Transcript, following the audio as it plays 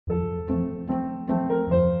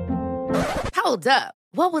Hold up.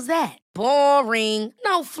 What was that? Boring.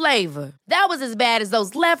 No flavor. That was as bad as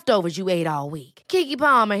those leftovers you ate all week. Keke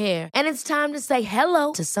Palmer here, and it's time to say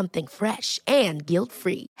hello to something fresh and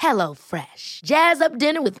guilt-free. Hello Fresh. Jazz up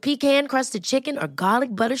dinner with pecan-crusted chicken or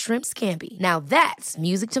garlic butter shrimp scampi. Now that's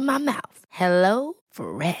music to my mouth. Hello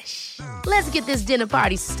Fresh. Let's get this dinner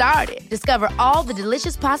party started. Discover all the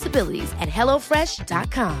delicious possibilities at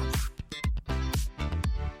hellofresh.com.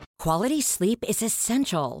 Quality sleep is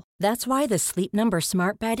essential. That's why the Sleep Number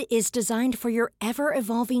Smart Bed is designed for your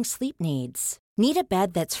ever-evolving sleep needs. Need a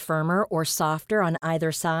bed that's firmer or softer on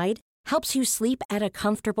either side? Helps you sleep at a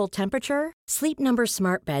comfortable temperature? Sleep Number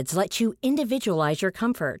Smart Beds let you individualize your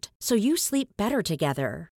comfort, so you sleep better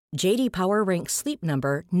together. J.D. Power ranks Sleep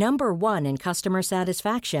Number number 1 in customer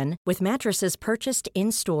satisfaction with mattresses purchased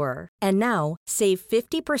in-store. And now, save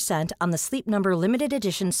 50% on the Sleep Number Limited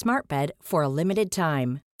Edition Smart Bed for a limited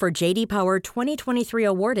time. For J.D. Power 2023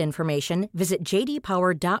 award information, visit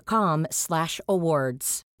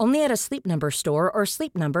jdpower.com/awards. Only at a Sleep Number store or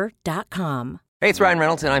sleepnumber.com. Hey, it's Ryan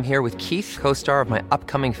Reynolds, and I'm here with Keith, co-star of my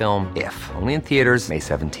upcoming film, If, only in theaters May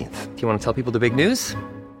 17th. Do you want to tell people the big news?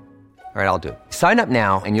 All right, I'll do it. Sign up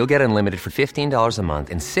now and you'll get unlimited for $15 a month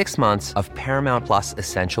and 6 months of Paramount Plus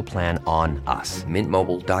Essential Plan on us.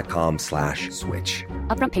 MintMobile.com/switch.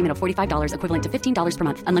 Upfront payment of $45 equivalent to $15 per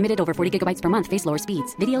month. Unlimited over 40 gigabytes per month. Face lower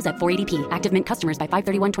speeds. Videos at 480p. Active Mint customers by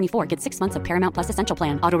 531.24 get 6 months of Paramount Plus Essential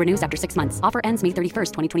Plan. Auto renews after 6 months. Offer ends May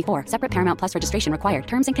 31st, 2024. Separate Paramount Plus registration required.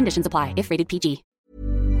 Terms and conditions apply if rated PG.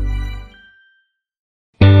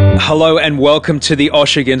 Hello and welcome to the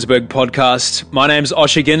Osher Günsberg podcast. My name's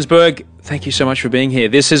Osher Günsberg. Thank you so much for being here.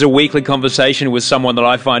 This is a weekly conversation with someone that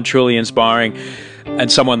I find truly inspiring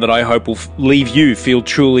and someone that I hope will leave you feel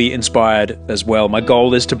truly inspired as well. My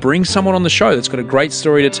goal is to bring someone on the show that's got a great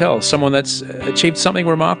story to tell, someone that's achieved something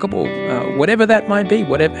remarkable, whatever that might be,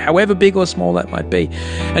 however big or small that might be,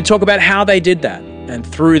 and talk about how they did that. And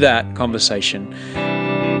through that conversation,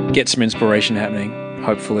 get some inspiration happening.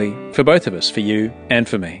 Hopefully for both of us, for you and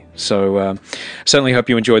for me. So certainly hope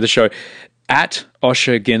you enjoy the show. At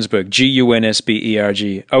Osher Günsberg,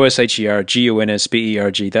 Gunsberg, Osher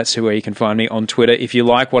Gunsberg. That's where you can find me on Twitter. If you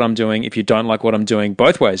like what I'm doing, if you don't like what I'm doing,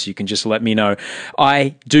 both ways, you can just let me know.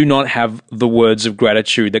 I do not have the words of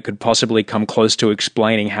gratitude that could possibly come close to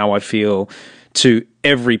explaining how I feel to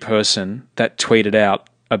every person that tweeted out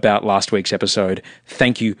about last week's episode.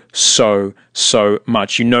 Thank you so, so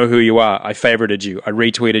much. You know who you are. I favorited you. I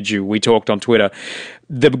retweeted you. We talked on Twitter.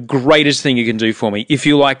 The greatest thing you can do for me, if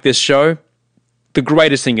you like this show, the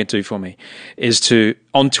greatest thing you can do for me is to,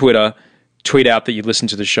 on Twitter, tweet out that you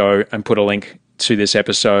listened to the show and put a link to this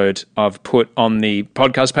episode. I've put on the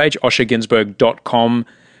podcast page, oshergunsberg.com,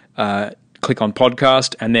 click on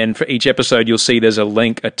podcast, and then for each episode, you'll see there's a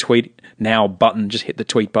link, a tweet now button. Just hit the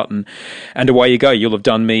tweet button, and away you go. You'll have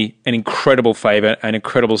done me an incredible favor, an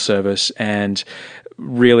incredible service, and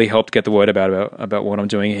really helped get the word about what I'm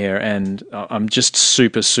doing here. And I'm just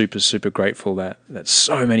super, super, super grateful that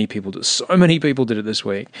so many people did it this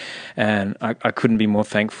week, and I couldn't be more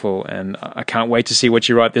thankful. And I can't wait to see what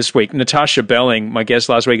you write this week. Natasha Belling, my guest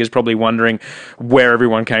last week, is probably wondering where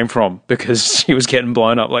everyone came from because she was getting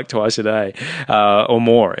blown up like twice a day or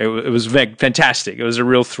more. It was fantastic. It was a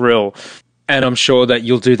real thrill. And I'm sure that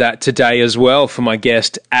you'll do that today as well for my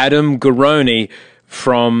guest, Adam Garrone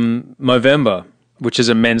from Movember, which is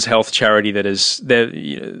a men's health charity that is,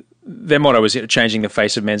 their motto is changing the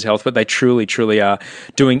face of men's health, but they truly, truly are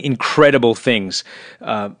doing incredible things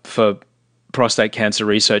for prostate cancer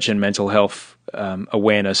research and mental health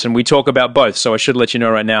awareness. And we talk about both, so I should let you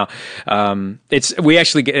know right now. It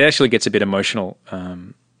actually gets a bit emotional.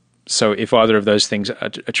 So if either of those things are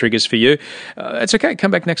triggers for you, it's okay.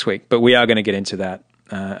 Come back next week. But we are going to get into that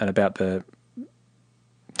and about the,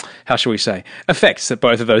 how shall we say, effects that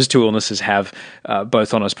both of those two illnesses have,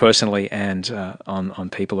 both on us personally and on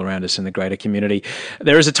people around us in the greater community.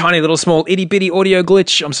 There is a tiny little small itty-bitty audio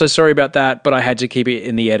glitch. I'm so sorry about that, but I had to keep it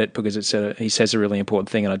in the edit because he says a really important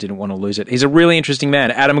thing and I didn't want to lose it. He's a really interesting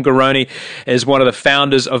man. Adam Garrone is one of the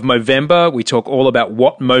founders of Movember. We talk all about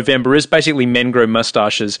what Movember is. Basically, men grow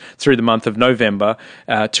mustaches through the month of November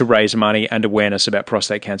to raise money and awareness about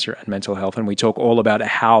prostate cancer and mental health. And we talk all about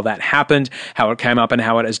how that happened, how it came up, and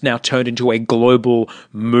how it has now turned into a global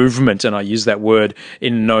movement, and I use that word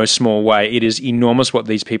in no small way. It is enormous what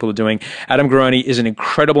these people are doing. Adam Garrone is an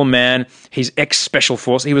incredible man. He's ex-Special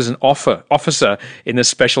Force. He was an officer in the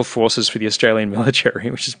Special Forces for the Australian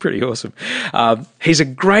military, which is pretty awesome. He's a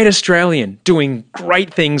great Australian doing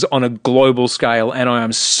great things on a global scale, and I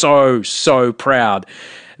am so, so proud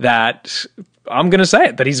that I'm going to say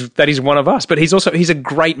it, that he's one of us, but he's a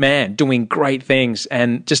great man doing great things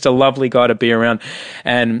and just a lovely guy to be around,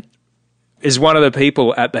 and is one of the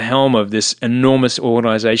people at the helm of this enormous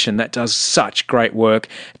organization that does such great work,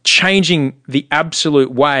 changing the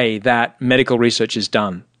absolute way that medical research is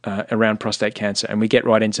done around prostate cancer. And we get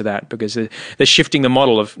right into that because they're shifting the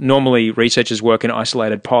model of normally researchers work in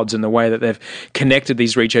isolated pods, and the way that they've connected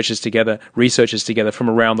these researchers together from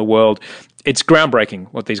around the world. It's groundbreaking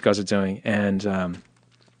what these guys are doing. And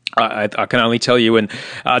I can only tell you, and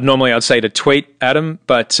normally I'd say to tweet Adam,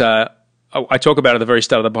 but I talk about it at the very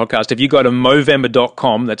start of the podcast. If you go to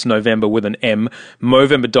Movember.com, that's November with an M,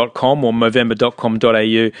 Movember.com or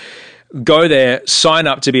Movember.com.au, go there, sign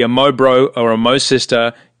up to be a Mo Bro or a Mo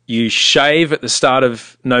Sister. You shave at the start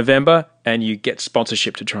of November and you get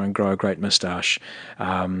sponsorship to try and grow a great moustache.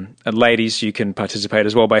 And ladies, you can participate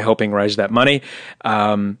as well by helping raise that money.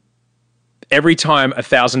 Every time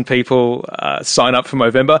 1,000 people sign up for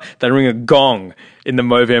Movember, they ring a gong in the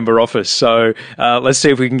Movember office. So let's see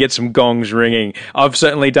if we can get some gongs ringing. I've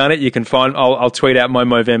certainly done it. You can find. I'll tweet out my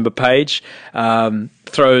Movember page.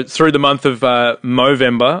 Through the month of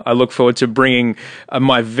Movember, I look forward to bringing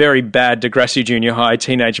my very bad Degrassi Junior High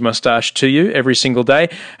teenage mustache to you every single day,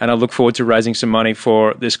 and I look forward to raising some money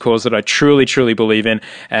for this cause that I truly, truly believe in.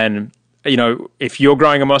 And you know, if you're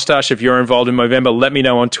growing a mustache, if you're involved in Movember, let me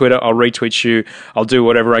know on Twitter. I'll retweet you. I'll do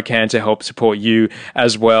whatever I can to help support you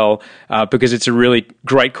as well, because it's a really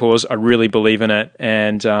great cause. I really believe in it,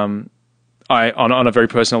 and on a very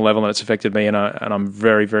personal level, and it's affected me, and I'm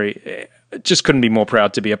very, very, just couldn't be more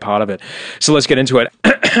proud to be a part of it. So let's get into it.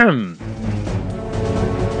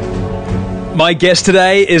 My guest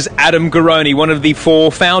today is Adam Garrone, one of the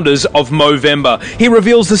 4 founders of Movember. He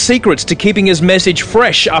reveals the secrets to keeping his message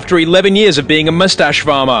fresh after 11 years of being a mustache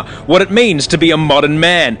farmer, what it means to be a modern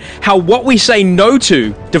man, how what we say no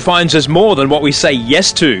to defines us more than what we say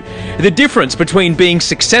yes to, the difference between being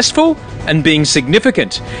successful and being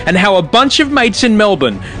significant, and how a bunch of mates in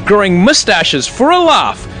Melbourne growing mustaches for a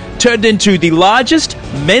laugh turned into the largest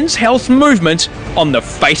men's health movement on the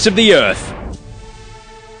face of the earth.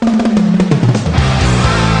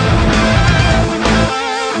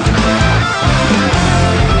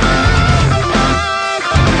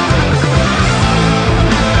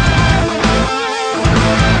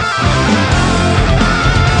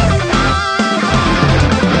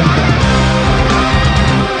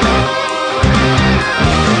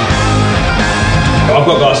 I've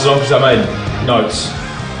got glasses on because I made notes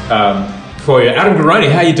for you. Adam Garrone,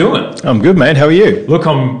 how you doing? I'm good, mate. How are you? Look,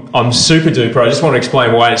 I'm super duper. I just want to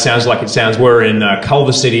explain why it sounds like it sounds. We're in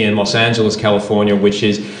Culver City in Los Angeles, California, which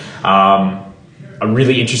is a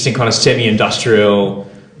really interesting kind of semi-industrial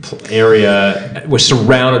area. We're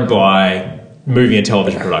surrounded by movie and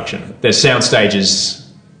television production. There's sound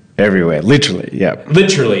stages everywhere, literally, yeah.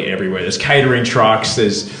 Literally everywhere. There's catering trucks,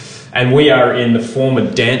 and we are in the former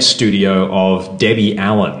dance studio of Debbie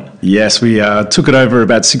Allen. Yes, we took it over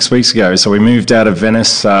about 6 weeks ago. So we moved out of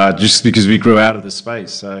Venice just because we grew out of the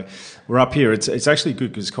space. So we're up here. It's actually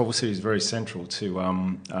good because Culver City is very central to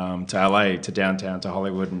LA, to downtown, to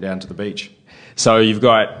Hollywood, and down to the beach. So you've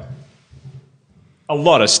got a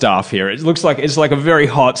lot of staff here. It looks like it's like a very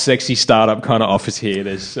hot, sexy startup kind of office here.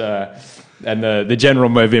 There's and the general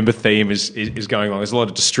Movember theme is going along. There's a lot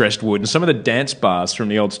of distressed wood, and some of the dance bars from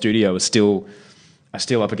the old studio are still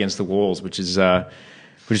up against the walls, which is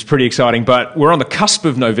pretty exciting. But we're on the cusp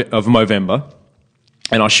of Movember,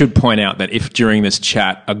 and I should point out that if during this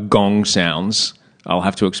chat a gong sounds, I'll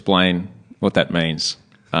have to explain what that means.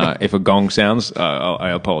 If a gong sounds, I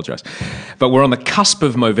apologise. But we're on the cusp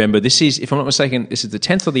of Movember. This is, if I'm not mistaken, this is the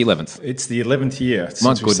 10th or the 11th? It's the 11th year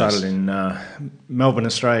since we started in Melbourne,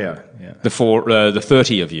 Australia. Yeah. The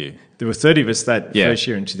 30 of you. There were 30 of us that first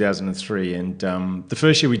year in 2003, and the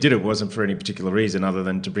first year we did it wasn't for any particular reason other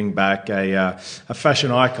than to bring back a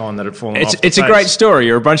fashion icon that had fallen off the face. It's a great story.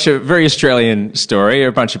 You're very Australian story. You're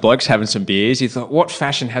a bunch of blokes having some beers. You thought, what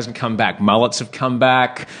fashion hasn't come back? Mullets have come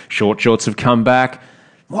back. Short shorts have come back.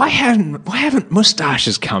 Why haven't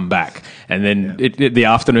moustaches come back? And then the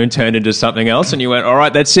afternoon turned into something else, and you went, all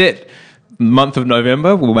right, that's it. Month of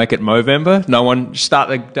November, we'll make it Movember. No one start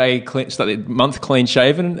the month clean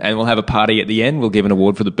shaven, and we'll have a party at the end. We'll give an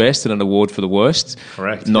award for the best and an award for the worst.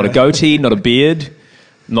 Correct. Not a goatee, not a beard,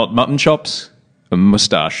 not mutton chops. A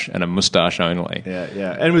moustache, and a moustache only.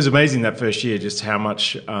 Yeah. And it was amazing that first year just how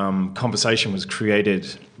much conversation was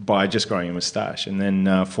created by just growing a moustache. And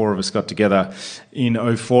then 4 of us got together in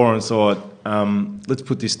 2004 and thought, let's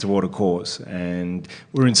put this toward a cause. And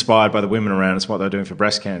we were inspired by the women around us, what they were doing for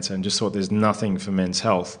breast cancer, and just thought there's nothing for men's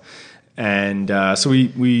health. And so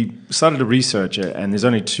we started to research it, and there's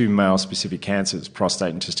only two male-specific cancers,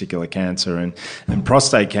 prostate and testicular cancer, and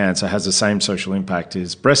prostate cancer has the same social impact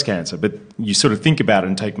as breast cancer. But you sort of think about it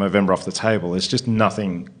and take Movember off the table, there's just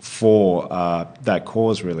nothing for that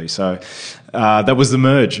cause, really. So that was the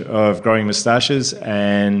merge of growing moustaches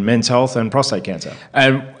and men's health and prostate cancer.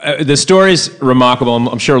 And the story's remarkable.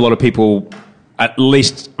 I'm sure a lot of people, at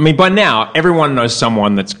least, I mean, by now, everyone knows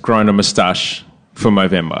someone that's grown a moustache for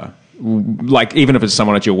Movember. Like, even if it's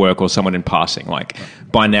someone at your work or someone in passing, like,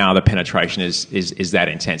 by now the penetration is that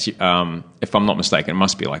intense. If I'm not mistaken, it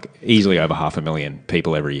must be like easily over 500,000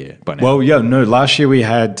 people every year by now. Well, yeah, no, last year we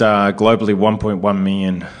had globally 1.1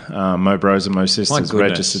 million Mo Bros and Mo Sisters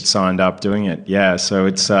registered, signed up doing it. Yeah, so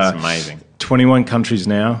it's amazing. 21 countries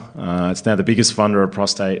now. It's now the biggest funder of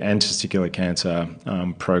prostate and testicular cancer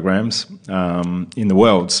programs in the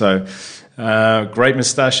world. So great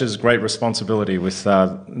moustaches, great responsibility with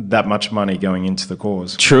that much money going into the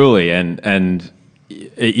cause. Truly, and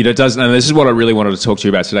it does. And this is what I really wanted to talk to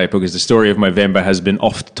you about today, because the story of Movember has been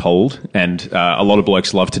oft told, and a lot of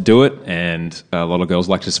blokes love to do it, and a lot of girls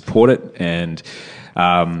like to support it, and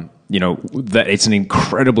that it's an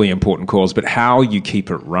incredibly important cause. But how you keep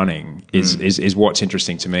it running is what's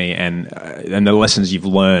interesting to me, and the lessons you've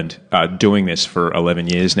learned doing this for 11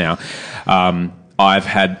 years now. I've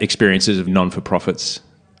had experiences of non-for-profits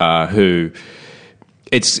who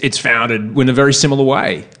it's founded in a very similar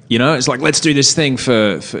way. It's like, let's do this thing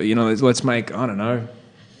for let's make, I don't know,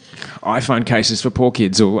 iPhone cases for poor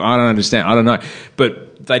kids, or I don't understand, I don't know.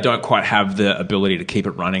 But they don't quite have the ability to keep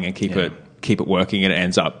it running and keep it working, and it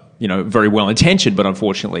ends up, very well intentioned, but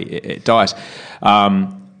unfortunately it dies.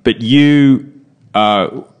 But you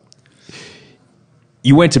went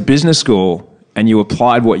to business school, and you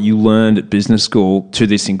applied what you learned at business school to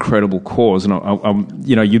this incredible cause. And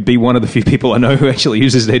you'd be one of the few people I know who actually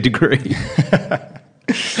uses their degree.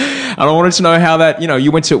 And I wanted to know how that,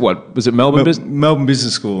 you went to, what was it, Melbourne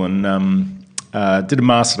Business School, and did a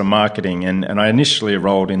Master of Marketing, and I initially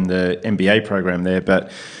enrolled in the MBA program there, but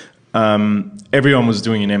everyone was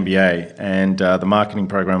doing an MBA, and the marketing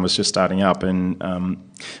program was just starting up, and I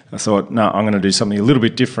thought, no, I'm going to do something a little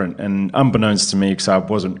bit different. And unbeknownst to me,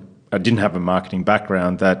 because I didn't have a marketing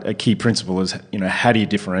background, that a key principle is, how do you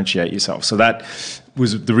differentiate yourself? So that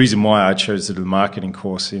was the reason why I chose to do the marketing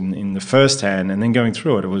course in the first hand, and then going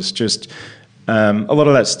through it, it was just a lot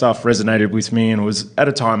of that stuff resonated with me, and it was at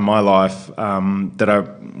a time in my life that I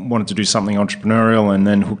wanted to do something entrepreneurial, and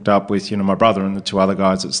then hooked up with, my brother and the two other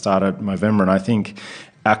guys that started Movember. And I think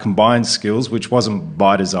our combined skills, which wasn't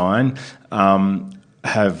by design,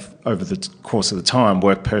 have, over the course of the time,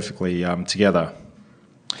 worked perfectly together.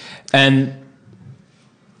 And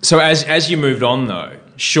so as you moved on, though,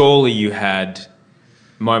 surely you had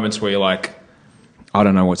moments where you're like, I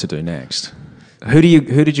don't know what to do next. Who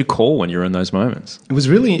did you call when you were in those moments? It was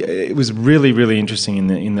really, really interesting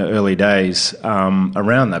in the early days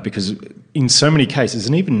around that, because in so many cases,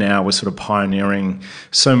 and even now, we're sort of pioneering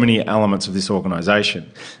so many elements of this organisation,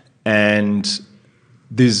 and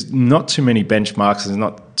there's not too many benchmarks. There's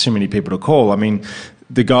not too many people to call. I mean,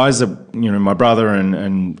 the guys that, my brother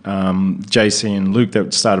and JC and Luke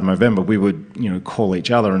that started Movember, we would, call each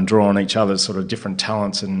other and draw on each other's sort of different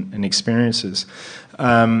talents and experiences.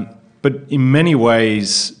 But in many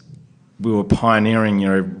ways, we were pioneering,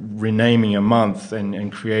 renaming a month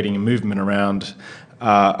and creating a movement around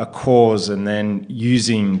a cause, and then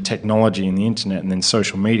using technology and the internet and then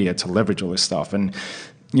social media to leverage all this stuff. And,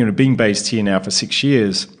 being based here now for 6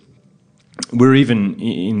 years, we're even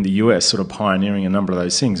in the US sort of pioneering a number of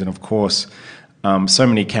those things. And of course, so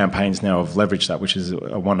many campaigns now have leveraged that, which is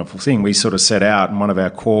a wonderful thing. We sort of set out, and one of our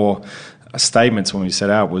core statements when we set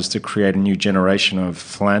out was to create a new generation of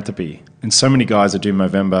philanthropy. And so many guys that do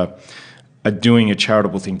Movember are doing a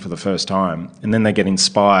charitable thing for the first time, and then they get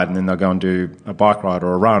inspired, and then they'll go and do a bike ride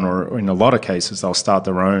or a run, or in a lot of cases, they'll start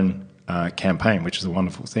their own campaign, which is a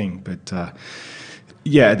wonderful thing. But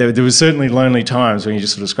there was certainly lonely times when you're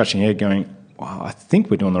just sort of scratching your head going, wow, I think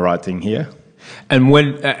we're doing the right thing here. And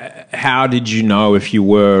how did you know if you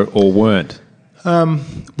were or weren't?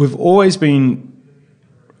 We've always been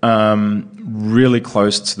really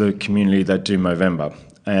close to the community that do Movember,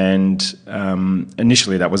 and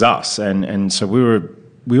initially that was us, and so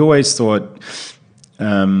we always thought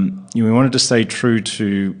we wanted to stay true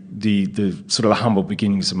to the sort of the humble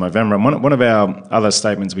beginnings of Movember. And one of our other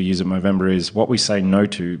statements we use at Movember is, what we say no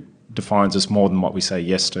to defines us more than what we say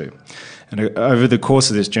yes to. And over the course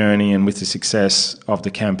of this journey, and with the success of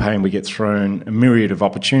the campaign, we get thrown a myriad of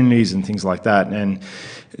opportunities and things like that. And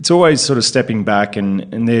it's always sort of stepping back,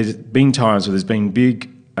 and there's been times where there's been big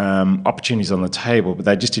opportunities on the table, but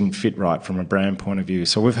they just didn't fit right from a brand point of view.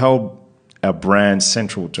 So we've held our brand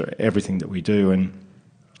central to everything that we do. And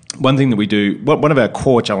one thing that we do, one of our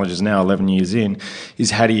core challenges now, 11 years in,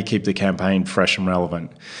 is how do you keep the campaign fresh and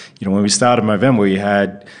relevant? You know, when we started Movember, we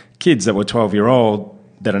had kids that were 12-year-old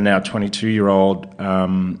that are now 22-year-old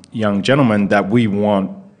young gentlemen that we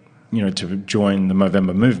want, you know, to join the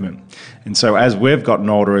Movember movement. And so as we've gotten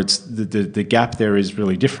older, it's the gap there is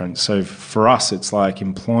really different. So for us, it's like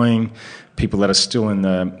employing people that are still in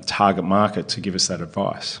the target market to give us that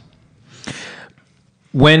advice.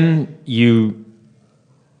 When you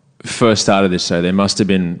first started this, so there must have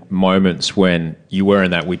been moments when you were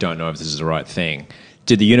in that we don't know if this is the right thing.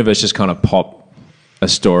 Did the universe just kind of pop a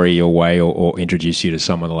story your way or introduce you to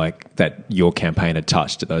someone like that your campaign had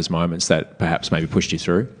touched at those moments that perhaps maybe pushed you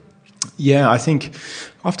through? Yeah, I think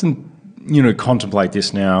often, you know, contemplate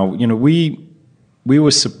this now. You know, we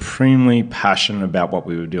were supremely passionate about what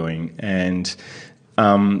we were doing, and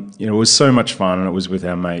you know, it was so much fun, and it was with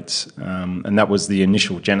our mates, and that was the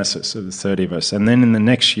initial genesis of the 30 of us. And then in the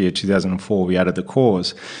next year, 2004, we added the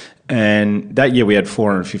cause, and that year we had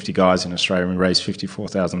 450 guys in Australia, and we raised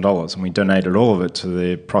 $54,000, and we donated all of it to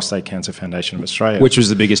the Prostate Cancer Foundation of Australia, which was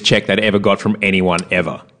the biggest check they'd ever got from anyone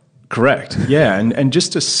ever. Correct. Yeah, and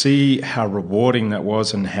just to see how rewarding that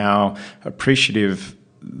was and how appreciative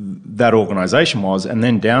that organisation was, and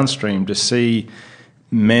then downstream to see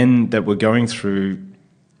men that were going through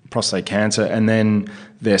prostate cancer and then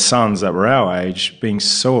their sons that were our age being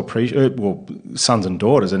so appreciative, well, sons and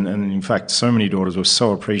daughters, and in fact so many daughters were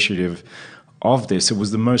so appreciative of this. It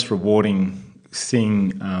was the most rewarding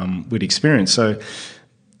thing we'd experienced. So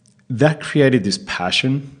that created this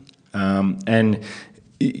passion, and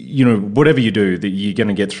you know, whatever you do, that you're going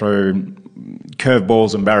to get through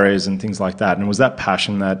curveballs and barriers and things like that. And it was that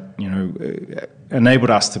passion that, you know,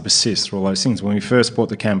 enabled us to persist through all those things. When we first brought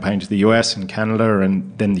the campaign to the US and Canada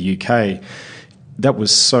and then the UK, that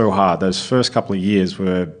was so hard. Those first couple of years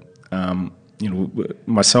were, you know,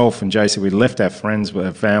 myself and Jason, we left our friends,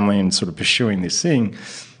 our family, and sort of pursuing this thing,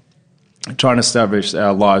 trying to establish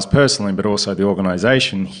our lives personally, but also the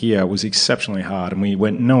organisation here was exceptionally hard, and we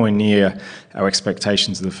went nowhere near our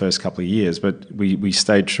expectations of the first couple of years, but we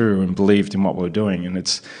stayed true and believed in what we were doing. And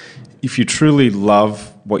it's, if you truly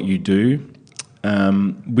love what you do,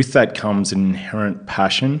 with that comes an inherent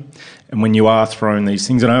passion. And when you are thrown these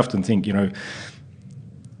things, and I often think, you know,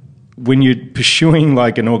 when you're pursuing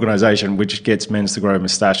like an organisation which gets men to grow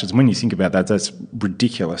moustaches, when you think about that, that's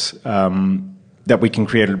ridiculous. That we can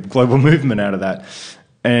create a global movement out of that.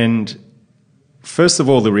 And first of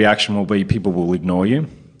all, the reaction will be people will ignore you,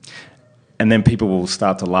 and then people will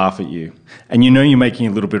start to laugh at you. And you know you're making a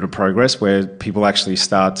little bit of progress where people actually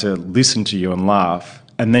start to listen to you and laugh,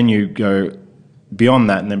 and then you go beyond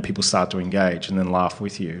that, and then people start to engage and then laugh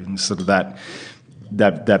with you, and sort of that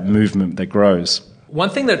movement that grows. One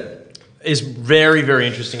thing that is very, very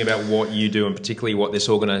interesting about what you do, and particularly what this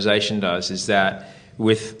organisation does, is that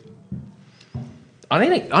with I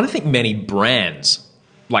don't think many brands,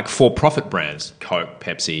 like for-profit brands, Coke,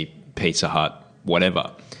 Pepsi, Pizza Hut,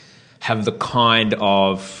 whatever, have the kind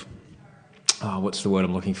of, what's the word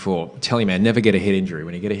I'm looking for? Tell you, man, never get a head injury.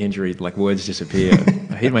 When you get a head injury, like words disappear.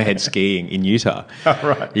 I hit my head skiing in Utah. Oh,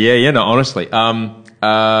 right. Yeah, no, honestly.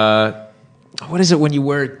 What is it when you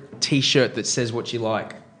wear a T-shirt that says what you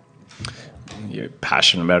like? You're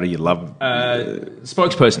passionate about it, you love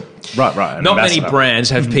spokesperson. Right. Not many brands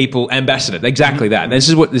have people, ambassador, exactly that. This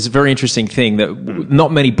is a very interesting thing that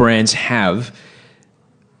not many brands have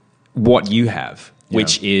what you have,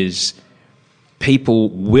 which is people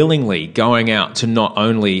willingly going out to not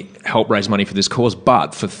only help raise money for this cause,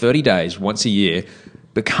 but for 30 days, once a year,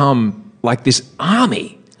 become like this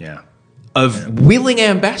army of willing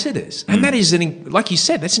ambassadors. And that is, like you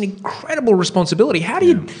said, that's an incredible responsibility. How do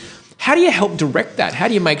you help direct that? How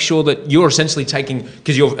do you make sure that you're essentially taking,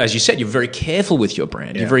 because you're, as you said, you're very careful with your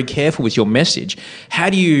brand, you're very careful with your message. How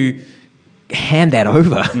do you hand that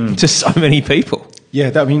over to so many people? Yeah,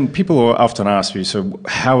 I mean, people often ask me, so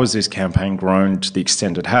how has this campaign grown to the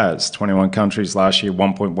extent it has? 21 countries last year,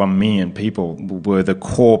 1.1 million people were the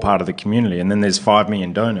core part of the community, and then there's 5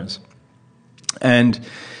 million donors. And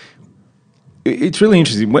it's really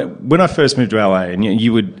interesting. When I first moved to LA, and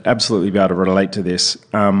you would absolutely be able to relate to this,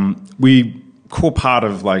 core part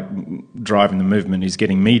of like driving the movement is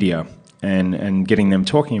getting media and getting them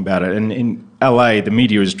talking about it. And in LA, the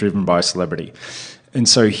media is driven by celebrity. And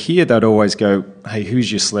so here they'd always go, hey, who's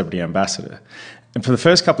your celebrity ambassador? And for the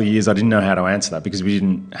first couple of years, I didn't know how to answer that because we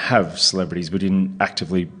didn't have celebrities. We didn't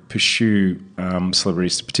actively pursue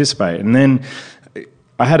celebrities to participate. And then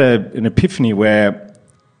I had an epiphany where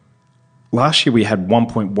last year we had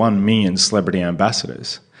 1.1 million celebrity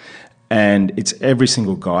ambassadors. And it's every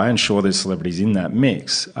single guy, and sure, there's celebrities in that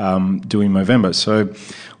mix, doing Movember. So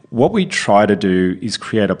what we try to do is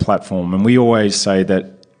create a platform, and we always say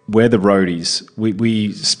that we're the roadies.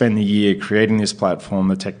 We spend the year creating this platform,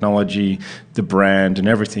 the technology, the brand, and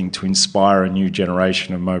everything to inspire a new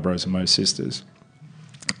generation of Mo Bros and Mo Sisters.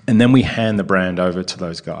 And then we hand the brand over to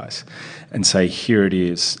those guys and say, here it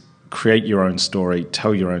is, create your own story,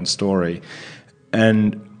 tell your own story.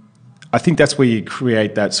 And I think that's where you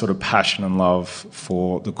create that sort of passion and love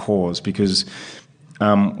for the cause, because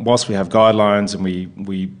whilst we have guidelines and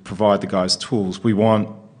we provide the guys tools, we want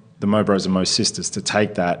the Mo Bros and Mo Sisters to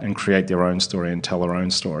take that and create their own story and tell their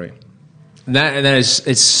own story.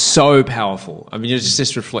 It's so powerful. I mean,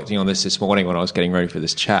 just reflecting on this morning when I was getting ready for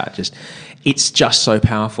this chat, it's just so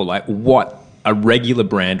powerful. Like what a regular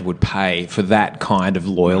brand would pay for that kind of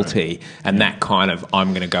loyalty and that kind of, I'm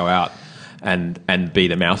going to go out and be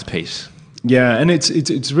the mouthpiece. Yeah, and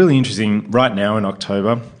it's really interesting. Right now in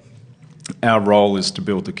October, our role is to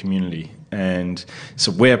build the community. And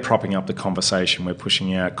so we're propping up the conversation. We're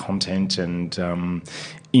pushing out content and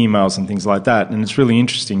emails and things like that. And it's really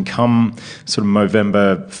interesting. Come sort of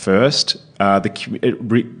November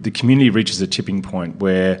 1st, the community reaches a tipping point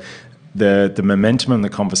where the momentum and the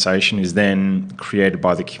conversation is then created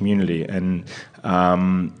by the community. And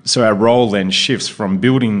so our role then shifts from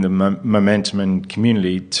building the momentum and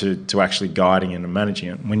community to actually guiding it and managing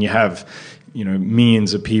it. When you have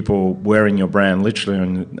millions of people wearing your brand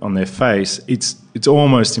literally on their face, it's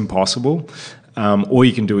almost impossible. All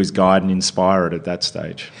you can do is guide and inspire it at that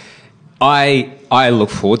stage. I look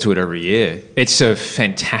forward to it every year. It's a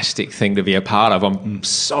fantastic thing to be a part of. I'm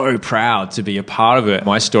so proud to be a part of it.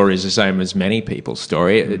 My story is the same as many people's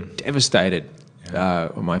story. It devastated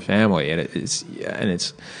my family, and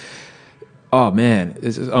it's oh man,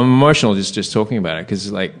 I'm emotional just talking about it,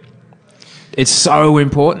 because it's so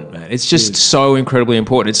important, man. It's just so incredibly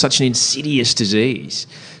important. It's such an insidious disease,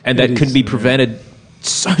 and that can be prevented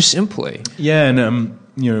so simply. Yeah, and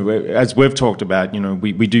as we've talked about,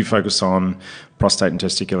 we do focus on prostate and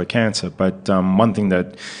testicular cancer, but one thing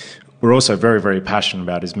that we're also very, very passionate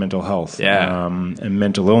about is mental health and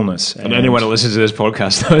mental illness. And anyone who listens to this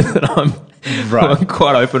podcast knows that I'm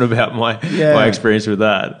quite open about my experience with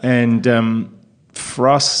that. And for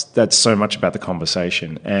us, that's so much about the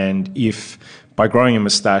conversation. And if by growing a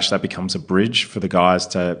moustache that becomes a bridge for the guys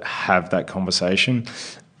to have that conversation,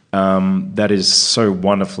 that is so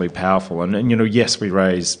wonderfully powerful. And yes, we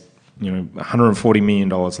raised $140 million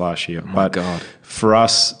last year. Oh but God. For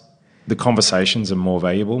us, the conversations are more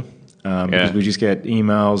valuable. Because we just get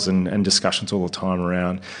emails and discussions all the time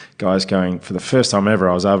around guys going, for the first time ever,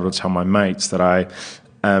 I was able to tell my mates that I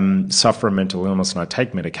suffer a mental illness and I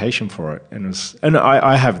take medication for it. And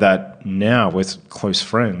I have that now with close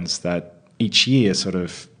friends that each year sort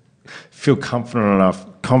of feel confident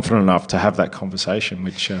enough to have that conversation,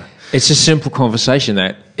 which it's a simple conversation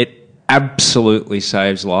that it absolutely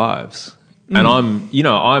saves lives. And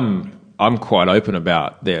I'm quite open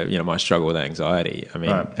about my struggle with anxiety. I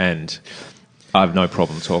mean, and I have no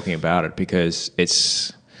problem talking about it, because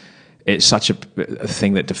it's such a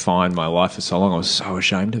thing that defined my life for so long. I was so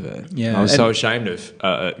ashamed of it. Yeah, I was so ashamed of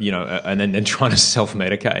and then trying to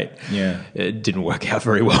self-medicate. Yeah, it didn't work out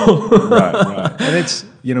very well. right. And it's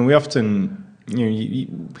we often.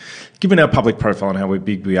 Given our public profile and how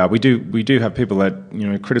big we are, we do have people that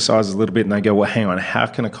criticise us a little bit, and they go, "Well, hang on, how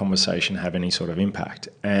can a conversation have any sort of impact?"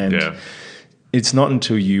 And it's not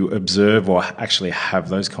until you observe or actually have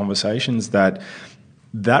those conversations that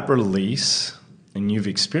release, and you've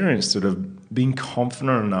experienced it, of being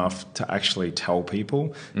confident enough to actually tell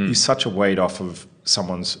people is such a weight off of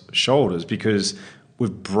someone's shoulders, because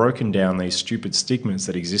we've broken down these stupid stigmas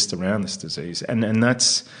that exist around this disease, and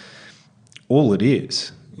that's all it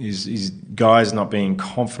is guys not being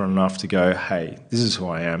confident enough to go, hey, this is who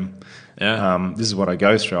I am. Yeah. This is what I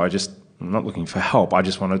go through. I'm not looking for help. I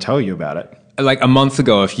just want to tell you about it. Like a month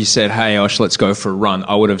ago, if you said, hey, Osh, let's go for a run,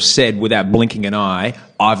 I would have said without blinking an eye,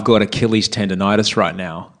 I've got Achilles tendonitis right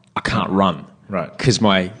now. I can't run. Right. Because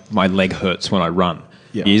my leg hurts when I run.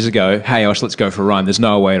 Yeah. Years ago, hey, Osh, let's go for a run. There's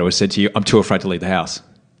no way I would have said to you, I'm too afraid to leave the house.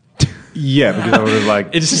 Yeah, because I would have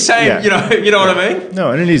it's the same, you know what I mean?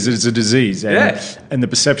 No, and it's a disease. And the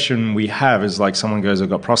perception we have is like someone goes, I've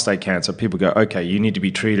got prostate cancer. People go, okay, you need to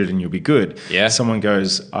be treated and you'll be good. Yeah. Someone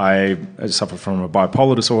goes, I suffer from a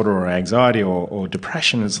bipolar disorder or anxiety or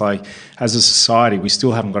depression. It's like, as a society, we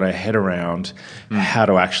still haven't got our head around how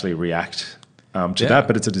to actually react to that.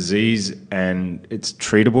 But it's a disease and it's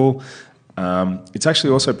treatable. It's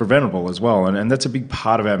actually also preventable as well. And that's a big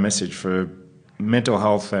part of our message for mental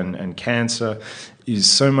health and cancer is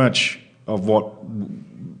so much of what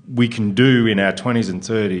we can do in our 20s and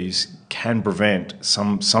 30s can prevent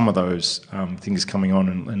some of those things coming on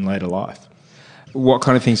in later life. What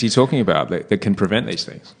kind of things are you talking about that can prevent these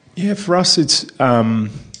things? Yeah, for us, it's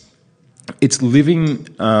living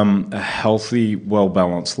a healthy,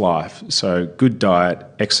 well-balanced life. So good diet,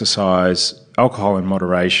 exercise, alcohol in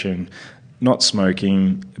moderation, not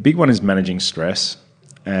smoking. A big one is managing stress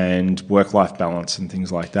and work-life balance and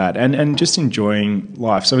things like that, and just enjoying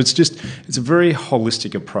life. So it's a very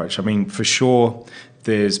holistic approach. I mean, for sure,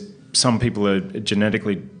 there's some people are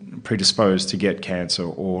genetically predisposed to get cancer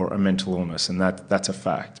or a mental illness, and that's a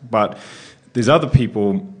fact. But there's other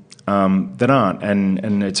people that aren't,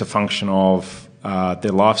 and it's a function of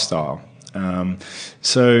their lifestyle.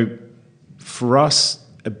 So for us,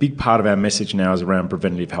 a big part of our message now is around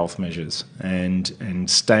preventative health measures and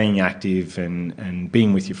staying active and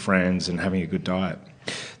being with your friends and having a good diet.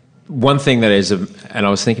 One thing that is, and I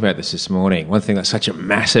was thinking about this morning, one thing that's such a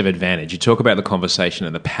massive advantage, you talk about the conversation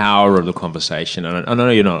and the power of the conversation, and I know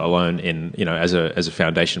you're not alone in, as a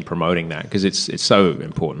foundation promoting that, because it's so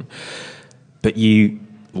important. But you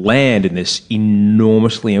land in this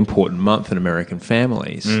enormously important month in American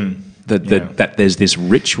families. That there's this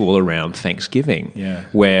ritual around Thanksgiving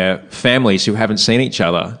where families who haven't seen each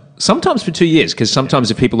other, sometimes for 2 years, because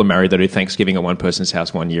sometimes if people are married, they do Thanksgiving at one person's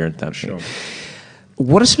house 1 year and that. Sure.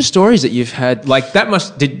 What are some stories that you've had? Like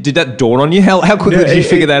that did that dawn on you? How quickly did you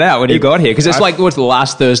figure that out when you got here? Because it's what's the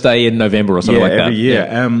last Thursday in November or something like that? Every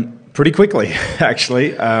year. Pretty quickly,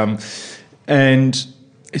 actually. And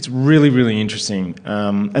it's really, really interesting.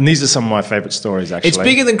 And these are some of my favourite stories, actually. It's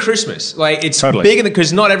bigger than Christmas. It's totally bigger than,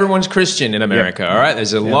 because not everyone's Christian in America, all right?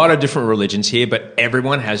 There's a lot of different religions here, but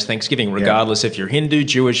everyone has Thanksgiving, regardless if you're Hindu,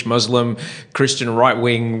 Jewish, Muslim, Christian,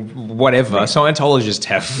 right-wing, whatever. Right. Scientologists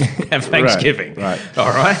have Thanksgiving, right.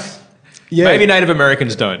 All right? Yeah. Maybe Native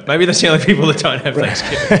Americans don't. Maybe that's the only people that don't have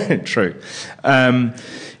Thanksgiving. True.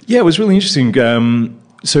 It was really interesting.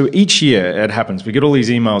 So each year it happens. We get all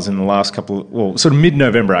these emails in the last sort of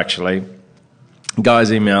mid-November actually,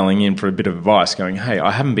 guys emailing in for a bit of advice going, hey,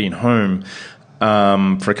 I haven't been home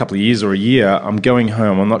for a couple of years or a year. I'm going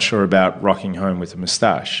home. I'm not sure about rocking home with a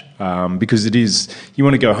moustache because you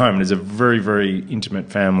want to go home. It's a very, very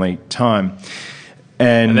intimate family time.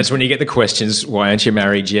 And that's when you get the questions, why aren't you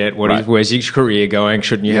married yet? Where's your career going?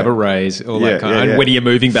 Shouldn't you have a raise? All that kind of, and when are you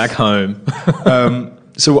moving back home?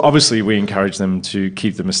 So obviously we encourage them to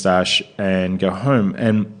keep the moustache and go home.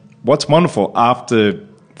 And what's wonderful, after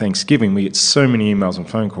Thanksgiving, we get so many emails and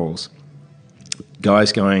phone calls.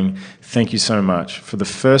 Guys going, thank you so much. For the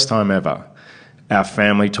first time ever, our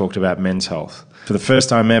family talked about men's health. For the first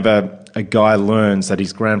time ever, a guy learns that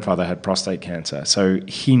his grandfather had prostate cancer. So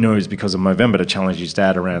he knows because of Movember to challenge his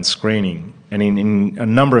dad around screening. And in a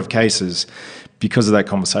number of cases, because of that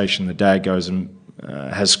conversation, the dad goes and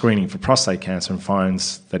has screening for prostate cancer and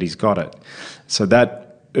finds that he's got it. So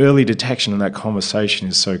that early detection and that conversation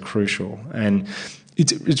is so crucial. And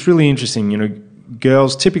it's really interesting,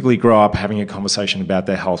 girls typically grow up having a conversation about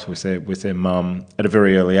their health with their mum at a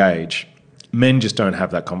very early age. Men just don't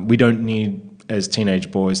have that we don't need, as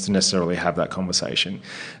teenage boys, to necessarily have that conversation.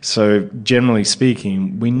 So generally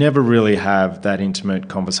speaking, we never really have that intimate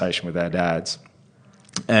conversation with our dads.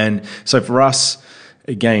 And so for us,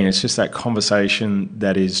 again, it's just that conversation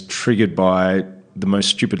that is triggered by the most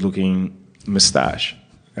stupid-looking moustache.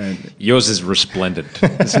 And yours is resplendent.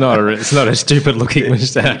 It's not a stupid-looking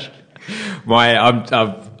moustache.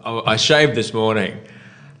 I shaved this morning,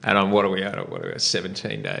 and what are we at?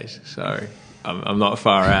 17 days. So I'm not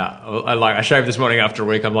far out. I shaved this morning after a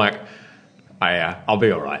week. I'm like, I'll be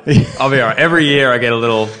all right. I'll be all right. Every year I get a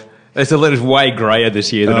little. It's way grayer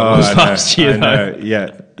this year than it was last year. Though.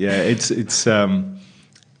 Yeah. It's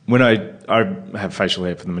when I have facial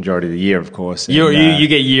hair for the majority of the year, of course. And, you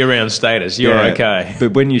get year-round status. You're okay.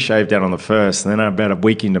 But when you shave down on the 1st, and then about a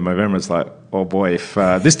week into November, it's like, oh boy, if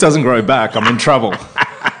this doesn't grow back, I'm in trouble.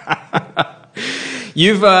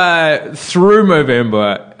 You've, through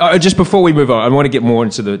Movember, just before we move on, I want to get more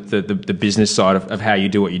into the business side of how you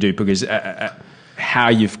do what you do, because how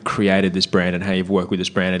you've created this brand and how you've worked with this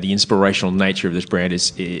brand and the inspirational nature of this brand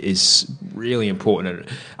is really important. And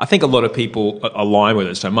I think a lot of people align with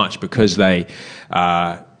it so much because they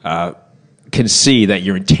can see that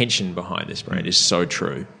your intention behind this brand is so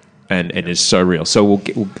true and is so real. So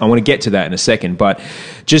I want to get to that in a second, but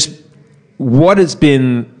just what has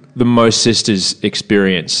been the Most Sisters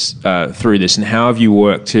experience through this, and how have you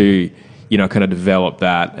worked to kind of develop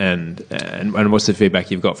that, and what's the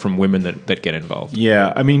feedback you've got from women that get involved?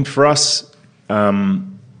 Yeah, I mean, for us,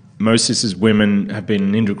 most cis women have been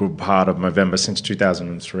an integral part of Movember since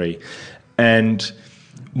 2003. And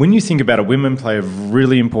when you think about it, women play a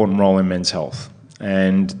really important role in men's health.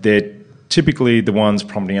 And they're typically the ones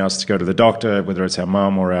prompting us to go to the doctor, whether it's our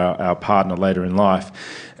mum or our partner later in life.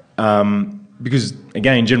 Because,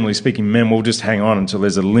 again, generally speaking, men will just hang on until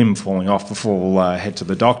there's a limb falling off before we'll head to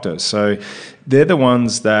the doctor. So they're the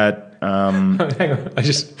ones that... Hang on,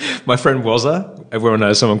 my friend Wazza, everyone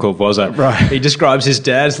knows someone called Wazza. Right. He describes his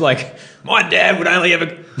dad as like, my dad's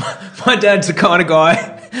the kind of guy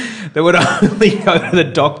that would only go to the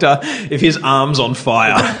doctor if his arm's on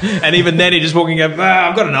fire. And even then, he just walking up,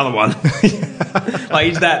 I've got another one. Like,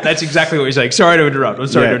 he's that's exactly what he's saying. Sorry to interrupt. I'm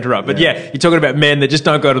sorry to interrupt. But yeah, you're talking about men that just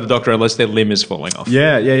don't go to the doctor unless their limb is falling off.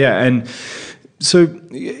 Yeah. And so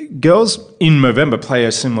girls in Movember play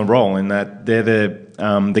a similar role in that they're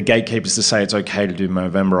the gatekeepers to say it's okay to do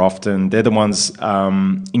Movember often. They're the ones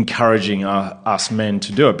encouraging us men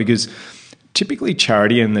to do it, because typically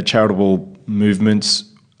charity and the charitable movements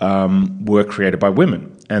were created by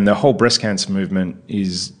women, and the whole breast cancer movement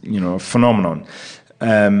is, a phenomenon.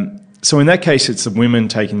 So in that case, it's the women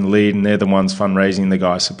taking the lead, and they're the ones fundraising, the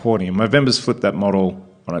guys supporting. And Movember's flipped that model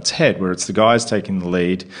on its head, where it's the guys taking the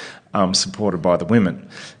lead, supported by the women.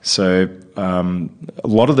 So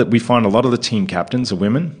we find a lot of the team captains are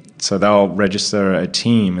women, so they'll register a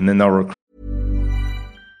team and then they'll recruit.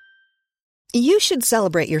 You should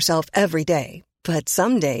celebrate yourself every day, but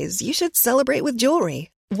some days you should celebrate with jewelry.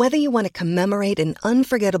 Whether you want to commemorate an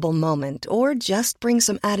unforgettable moment or just bring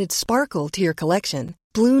some added sparkle to your collection,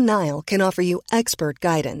 Blue Nile can offer you expert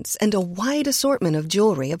guidance and a wide assortment of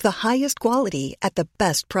jewelry of the highest quality at the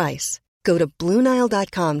best price. Go to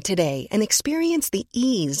BlueNile.com today and experience the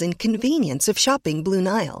ease and convenience of shopping Blue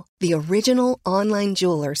Nile, the original online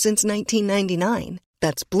jeweler since 1999.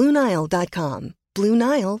 That's BlueNile.com.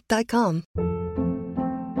 BlueNile.com.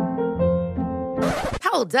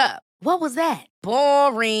 Hold up. What was that?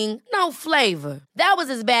 Boring. No flavor. That was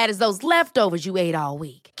as bad as those leftovers you ate all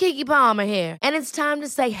week. Keke Palmer here, and it's time to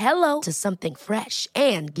say hello to something fresh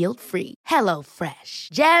and guilt-free. Hello Fresh.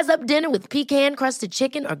 Jazz up dinner with pecan-crusted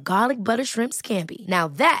chicken or garlic butter shrimp scampi. Now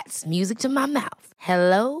that's music to my mouth.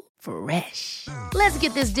 Hello Fresh. Let's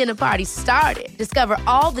get this dinner party started. Discover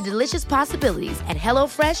all the delicious possibilities at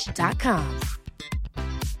HelloFresh.com.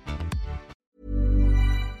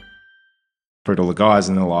 For all the guys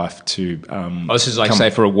in their life to this is like,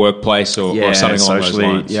 say, for a workplace or something along those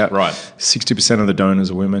lines. Yeah, right. 60% of the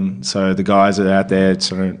donors are women, so the guys are out there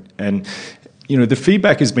and the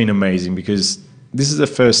feedback has been amazing, because this is the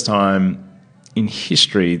first time in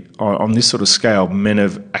history on this sort of scale men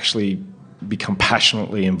have actually become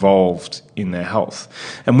passionately involved in their health,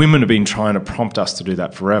 and women have been trying to prompt us to do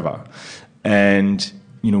that forever. And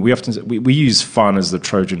we often we use fun as the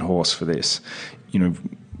Trojan horse for this.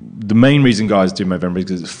 The main reason guys do Movember is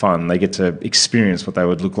because it's fun. They get to experience what they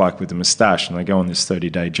would look like with the moustache, and they go on this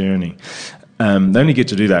 30-day journey. They only get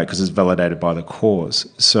to do that because it's validated by the cause.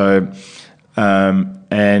 So,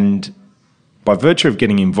 and by virtue of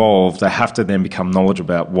getting involved, they have to then become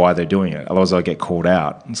knowledgeable about why they're doing it. Otherwise, they'll get called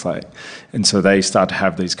out. And so they start to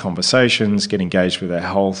have these conversations, get engaged with their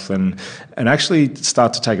health, and actually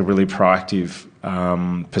start to take a really proactive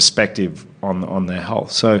perspective on their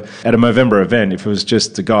health. So at a Movember event, if it was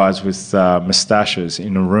just the guys with moustaches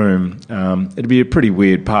in a room, it'd be a pretty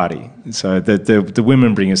weird party. So the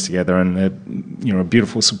women bring us together, and they're a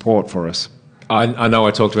beautiful support for us. I know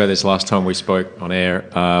I talked about this last time we spoke on air,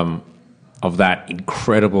 of that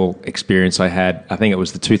incredible experience I had. I think it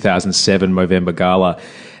was the 2007 Movember Gala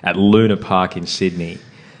at Luna Park in Sydney.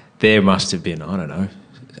 There must have been,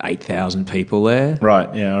 8,000 people there.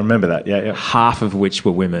 Right, yeah, I remember that. Yeah. Half of which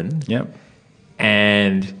were women. Yep.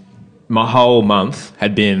 And my whole month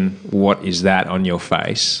had been, what is that on your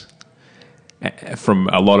face? From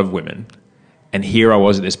a lot of women. And here I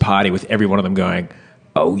was at this party with every one of them going,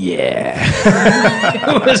 oh yeah.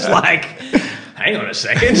 It was like, hang on a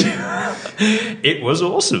second. It was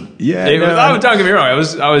awesome. Yeah. Don't get me wrong. I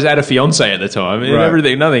was at a fiance at the time, and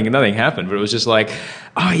everything, nothing happened. But it was just like,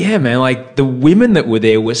 oh yeah, man. Like, the women that were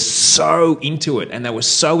there were so into it, and they were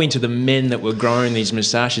so into the men that were growing these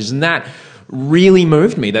moustaches, and that really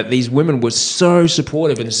moved me. That these women were so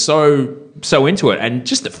supportive and so into it, and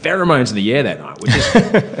just the pheromones of the air that night were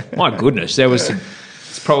just, my goodness, there was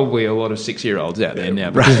it's probably a lot of 6-year-olds out there now.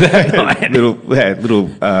 little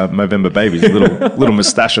Movember babies, little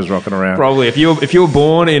moustaches rocking around. Probably if you were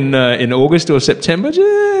born in August or September,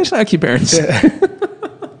 just like your parents. Yeah.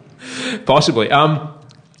 Possibly.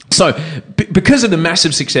 So because of the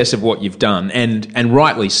massive success of what you've done, and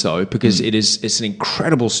rightly so, because it's an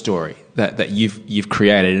incredible story that you've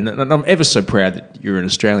created, and I'm ever so proud that you're an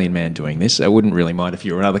Australian man doing this. I wouldn't really mind if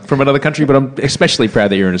you were from another country, but I'm especially proud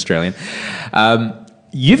that you're an Australian.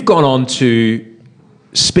 You've gone on to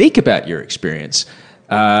speak about your experience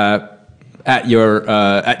at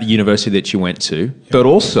the university that you went to, but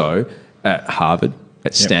also at Harvard,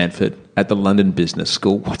 at Stanford, at the London Business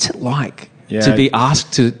School. What's it like to be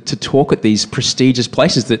asked to talk at these prestigious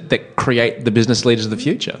places that create the business leaders of the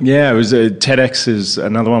future? Yeah, it was TEDx is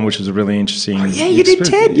another one, which was a really interesting. Oh, yeah, you did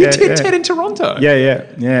TED. You did TED in Toronto. Yeah,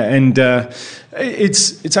 and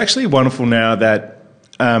it's actually wonderful now that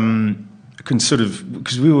can sort of,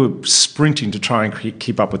 because we were sprinting to try and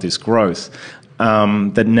keep up with this growth,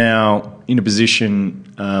 that now in a position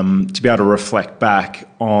to be able to reflect back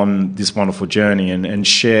on this wonderful journey and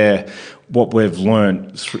share what we've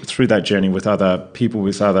learned through that journey with other people,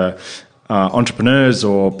 with other entrepreneurs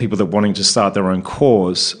or people that are wanting to start their own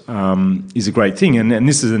cause is a great thing. And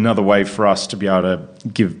this is another way for us to be able to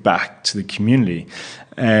give back to the community.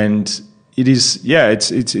 And it is,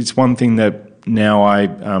 it's one thing that now I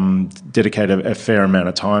dedicate a fair amount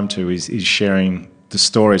of time to is sharing the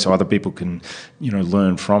story so other people can,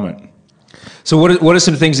 learn from it. So what are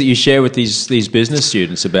some things that you share with these business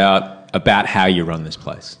students about how you run this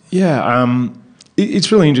place? Yeah,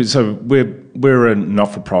 it's really interesting. So we're a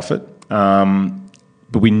not-for-profit,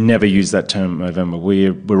 but we never use that term Movember.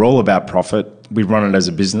 We're all about profit. We run it as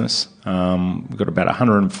a business. We've got about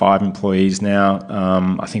 105 employees now.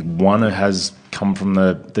 I think one has come from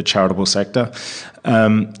the charitable sector.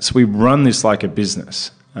 So we run this like a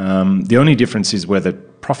business. The only difference is where the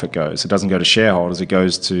profit goes. It doesn't go to shareholders. It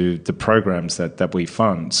goes to the programs that we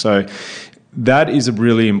fund. So that is a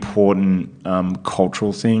really important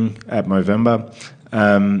cultural thing at Movember.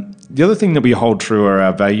 The other thing that we hold true are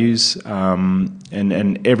our values,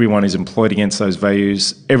 and everyone is employed against those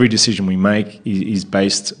values. Every decision we make is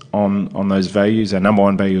based on those values. Our number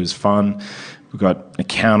one value is fun. We've got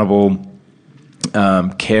accountable,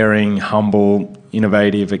 caring, humble,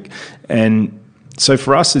 innovative, and so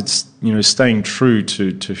for us, it's staying true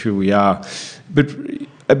to who we are. But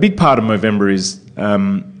a big part of Movember is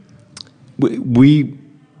we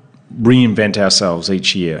reinvent ourselves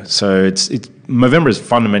each year. So Movember is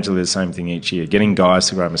fundamentally the same thing each year. Getting guys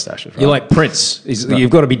to grow moustaches. Right? You're like Prince.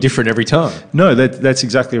 You've got to be different every time. No, that's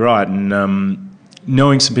exactly right. And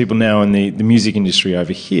knowing some people now in the music industry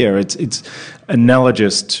over here, it's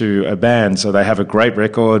analogous to a band. So they have a great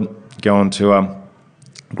record, go on tour,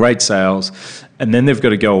 great sales, and then they've got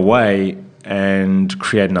to go away and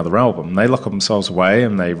create another album. They lock themselves away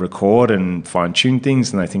and they record and fine-tune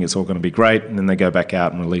things and they think it's all going to be great, and then they go back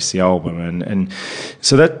out and release the album. And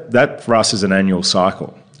so that for us is an annual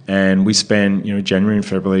cycle. And we spend January and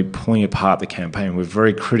February pulling apart the campaign. We're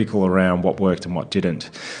very critical around what worked and what didn't.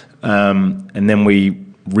 And then we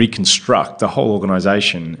reconstruct the whole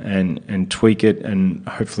organisation and tweak it and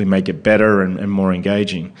hopefully make it better and more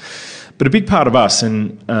engaging. But a big part of us,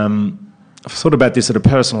 and I've thought about this at a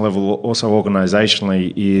personal level, also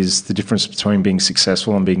organisationally, is the difference between being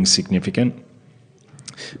successful and being significant.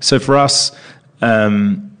 So for us,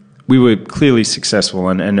 we were clearly successful,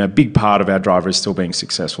 and a big part of our driver is still being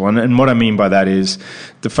successful. And what I mean by that is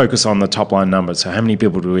the focus on the top-line numbers. So how many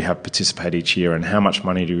people do we have participate each year, and how much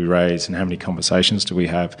money do we raise, and how many conversations do we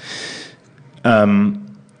have?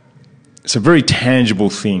 So very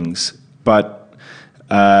tangible things, but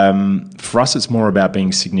for us, it's more about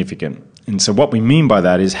being significant. And so what we mean by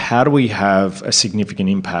that is how do we have a significant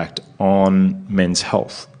impact on men's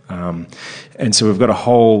health? And so we've got a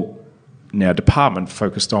whole now department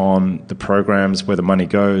focused on the programs, where the money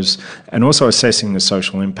goes, and also assessing the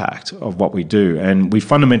social impact of what we do. And we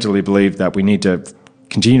fundamentally believe that we need to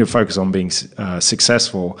continue to focus on being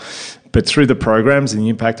successful, but through the programs and the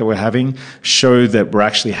impact that we're having, show that we're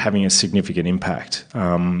actually having a significant impact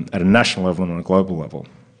at a national level and on a global level.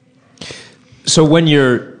 So when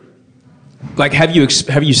you're have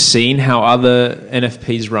you seen how other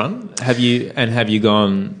NFPs run? Have you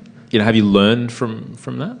gone? Have you learned from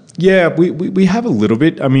that? Yeah, we have a little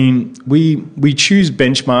bit. I mean, we choose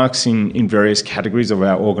benchmarks in various categories of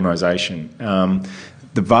our organisation.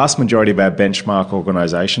 The vast majority of our benchmark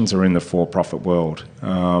organisations are in the for-profit world.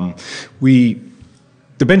 The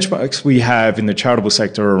benchmarks we have in the charitable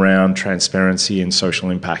sector are around transparency and social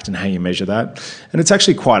impact and how you measure that. And it's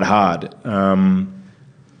actually quite hard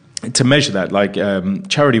to measure that. Like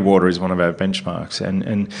Charity Water is one of our benchmarks,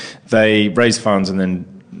 and they raise funds and then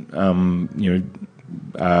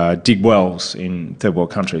dig wells in third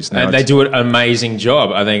world countries. Now, and they do an amazing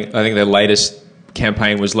job. I think their latest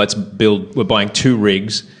campaign was we're buying 2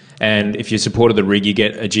 rigs, and if you supported the rig, you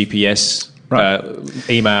get a GPS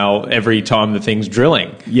email every time the thing's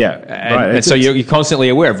drilling. Yeah, and so you're constantly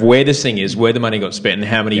aware of where this thing is, where the money got spent, and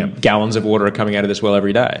how many gallons of water are coming out of this well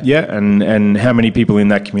every day. Yeah, and how many people in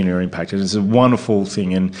that community are impacted. It's a wonderful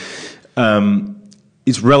thing, and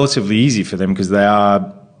it's relatively easy for them because they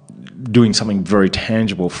are doing something very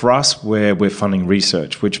tangible. For us, where we're funding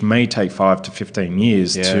research, which may take 5 to 15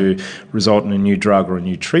 years to result in a new drug or a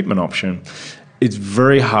new treatment option, it's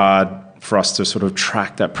very hard for us to sort of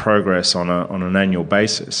track that progress on an annual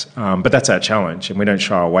basis. But that's our challenge, and we don't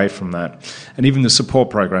shy away from that. And even the support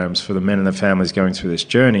programs for the men and the families going through this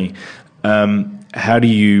journey, how do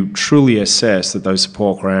you truly assess that those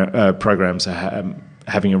support programs are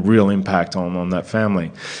having a real impact on that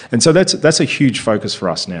family? And so that's a huge focus for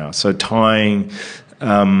us now. So tying,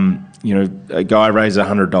 a guy raised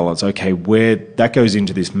 $100. Okay, where that goes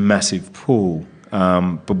into this massive pool,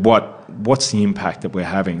 but what's the impact that we're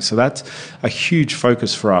having? So that's a huge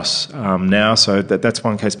focus for us now. So that's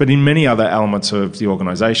one case. But in many other elements of the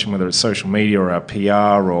organisation, whether it's social media or our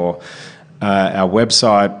PR or our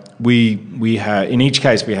website, we have, in each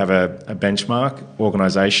case we have a benchmark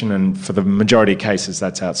organisation, and for the majority of cases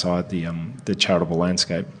that's outside the charitable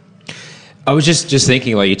landscape. I was just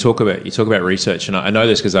thinking, like you talk about research, and I know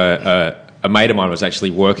this because a mate of mine was actually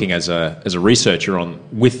working as a researcher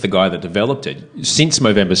with the guy that developed it. Since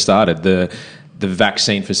Movember started, the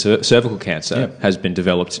vaccine for cervical cancer has been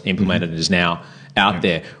developed, implemented, and is now out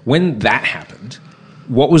there. When that happened,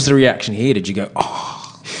 what was the reaction here? Did you go,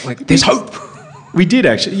 oh, like there's hope? We did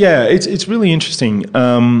actually. Yeah, it's really interesting.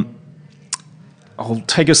 I'll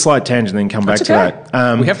take a slight tangent and then come back to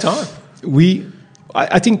that. We have time.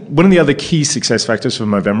 I think one of the other key success factors for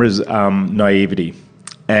Movember is naivety.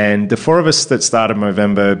 And the four of us that started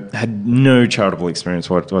Movember had no charitable experience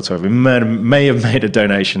whatsoever. We may have made a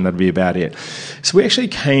donation, that'd be about it. So we actually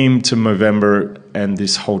came to Movember and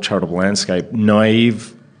this whole charitable landscape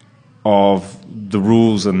naive of the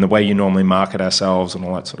rules and the way you normally market ourselves and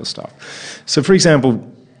all that sort of stuff. So, for example,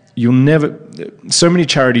 so many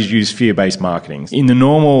charities use fear-based marketing. In the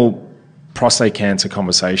normal prostate cancer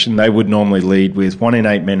conversation, they would normally lead with 1 in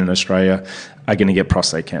 8 men in Australia are going to get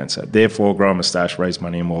prostate cancer. Therefore, grow a moustache, raise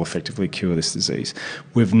money, and we'll effectively cure this disease.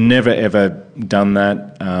 We've never, ever done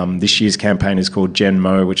that. This year's campaign is called Gen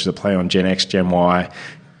Mo, which is a play on Gen X, Gen Y.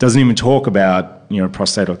 Doesn't even talk about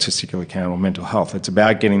prostate or testicular cancer or mental health. It's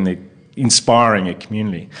about inspiring a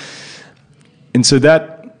community. And so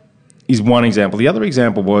that is one example. The other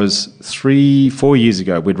example was 3-4 years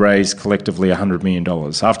ago, we'd raised collectively $100 million.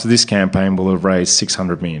 After this campaign, we'll have raised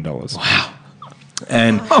 $600 million. Wow.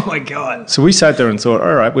 And oh my God. So we sat there and thought,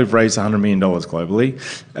 all right, we've raised $100 million globally.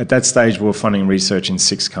 At that stage, we were funding research in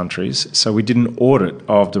 6 countries. So we did an audit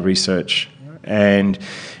of the research and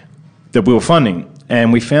that we were funding.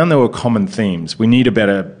 And we found there were common themes. We need a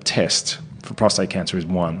better test for prostate cancer is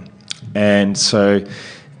one. And so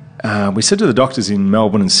we said to the doctors in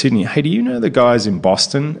Melbourne and Sydney, hey, do you know the guys in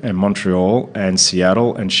Boston and Montreal and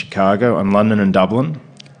Seattle and Chicago and London and Dublin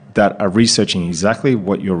that are researching exactly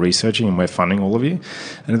what you're researching and we're funding all of you?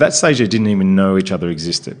 And at that stage, they didn't even know each other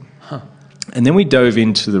existed. Huh. And then we dove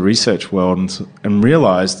into the research world and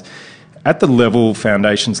realised at the level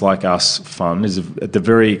foundations like us fund is at the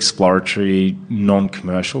very exploratory,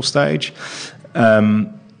 non-commercial stage,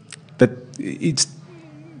 that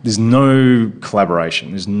there's no collaboration.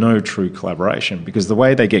 There's no true collaboration because the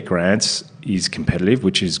way they get grants is competitive,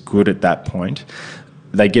 which is good at that point.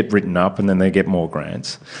 They get written up and then they get more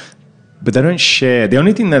grants. But they don't share. The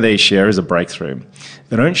only thing that they share is a breakthrough.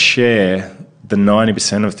 They don't share the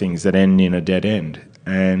 90% of things that end in a dead end.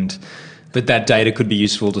 But that data could be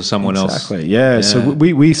useful to someone else. Exactly, yeah. So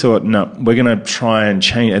we thought, no, we're going to try and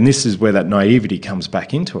change. And this is where that naivety comes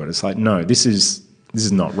back into it. It's like, no, this is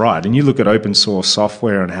not right. And you look at open source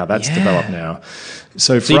software and how that's developed now.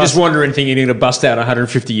 So you just wander and think you're going to bust out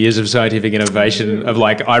 150 years of scientific innovation of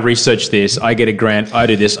like, I research this, I get a grant, I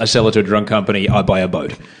do this, I sell it to a drug company, I buy a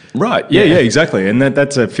boat. Right. Yeah, exactly. And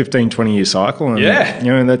that's a 15, 20-year cycle.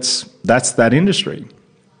 And that's that industry.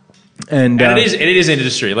 And it is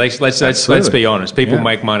industry. Let's be honest. People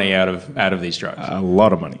make money out of these drugs. A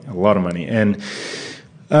lot of money. And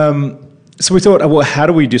so we thought, well, how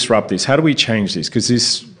do we disrupt this? How do we change this? Because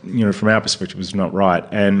this, from our perspective, is not right.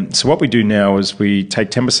 And so what we do now is we take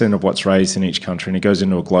 10% of what's raised in each country and it goes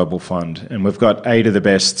into a global fund. And we've got 8 of the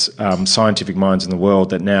best scientific minds in the world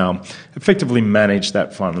that now effectively manage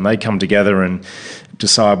that fund. And they come together and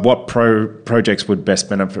decide what projects would best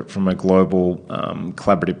benefit from a global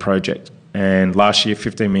collaborative project. And last year,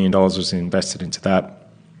 $15 million was invested into that.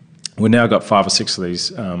 We've now got 5 or 6 of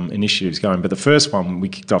these initiatives going, but the first one we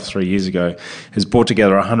kicked off 3 years ago has brought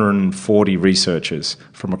together 140 researchers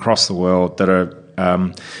from across the world that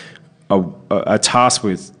are tasked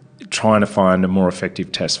with trying to find a more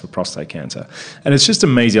effective test for prostate cancer. And it's just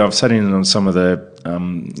amazing. I've sat in on some of the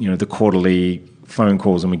the quarterly phone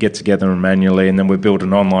calls, and we get together manually, and then we build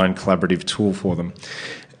an online collaborative tool for them.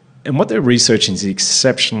 And what they're researching is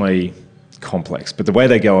exceptionally complex, but the way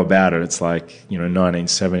they go about it, it's like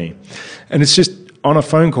 1970. And it's just on a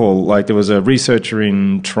phone call, like there was a researcher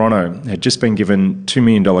in Toronto had just been given $2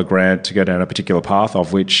 million grant to go down a particular path,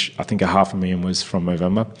 of which I think $500,000 was from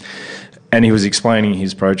Movember. And he was explaining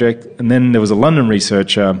his project. And then there was a London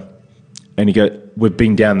researcher, and he goes, we've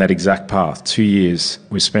been down that exact path, 2 years.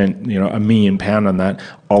 We spent £1 million on that.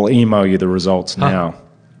 I'll email you the results now.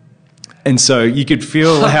 And so you could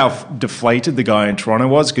feel how deflated the guy in Toronto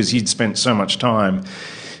was, because he'd spent so much time,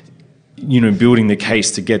 building the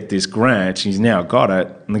case to get this grant. He's now got it.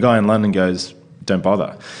 And the guy in London goes, don't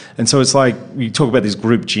bother. And so it's like, you talk about this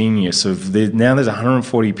group genius of now there's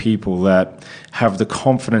 140 people that have the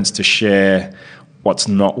confidence to share what's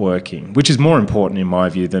not working, which is more important in my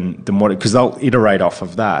view than what, because they'll iterate off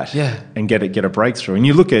of that and get a breakthrough. And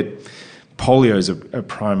you look at polio is a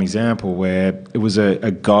prime example, where it was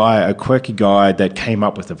a quirky guy that came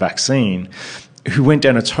up with a vaccine who went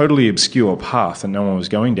down a totally obscure path that no one was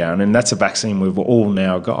going down, and that's a vaccine we've all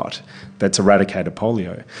now got that's eradicated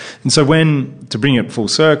polio. And so to bring it full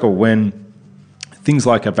circle, when things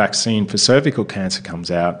like a vaccine for cervical cancer comes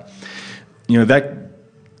out, that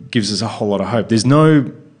gives us a whole lot of hope. There's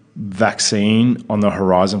no vaccine on the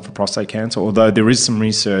horizon for prostate cancer, although there is some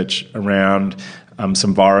research around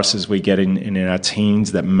some viruses we get in our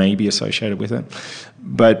teens that may be associated with it.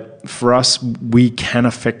 But for us, we can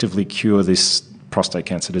effectively cure this prostate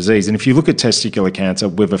cancer disease. And if you look at testicular cancer,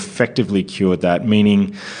 we've effectively cured that,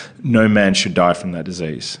 meaning no man should die from that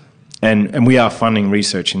disease. And we are funding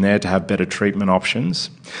research in there to have better treatment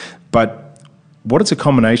options. But what it's a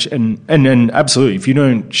combination, and absolutely, if you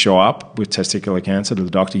don't show up with testicular cancer to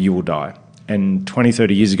the doctor, you will die. And 20,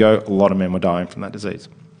 30 years ago, a lot of men were dying from that disease.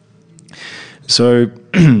 So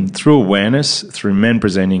through awareness, through men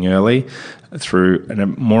presenting early, through a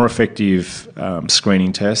more effective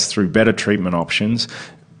screening test, through better treatment options,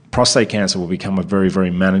 prostate cancer will become a very, very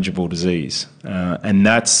manageable disease. And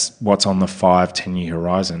that's what's on the 5-10 year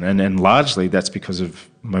horizon. And largely that's because of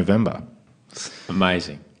Movember.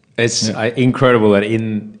 Amazing. It's incredible that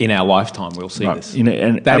in our lifetime we'll see this.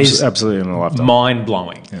 Absolutely in a lifetime.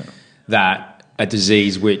 Mind-blowing that a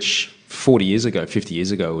disease which 40 years ago, 50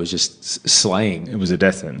 years ago was just slaying. It was a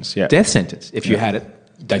death sentence, Death sentence. If you had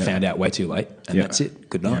it, they found out way too late, and that's it.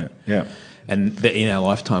 Good night. Yeah. And in our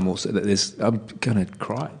lifetime, we'll see that I'm going to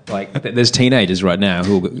cry. Like, there's teenagers right now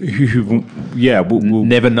who will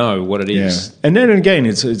never know what it is. Yeah. And then again,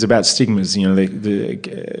 it's about stigmas.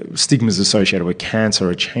 The stigmas associated with cancer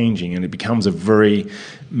are changing, and it becomes a very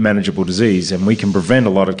manageable disease. And we can prevent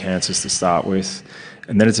a lot of cancers to start with.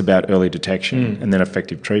 And then it's about early detection and then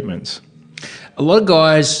effective treatments. A lot of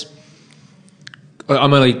guys,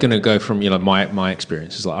 I'm only going to go from my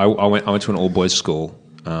experiences. Like I went to an all boys school,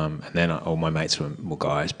 and then all my mates were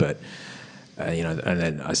guys, but and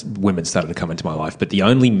then women started to come into my life. But the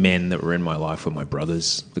only men that were in my life were my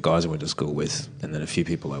brothers, the guys I went to school with, and then a few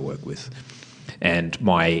people I work with. And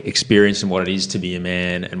my experience and what it is to be a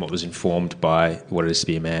man, and what was informed by what it is to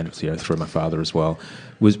be a man, through my father as well,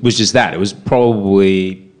 was just that. It was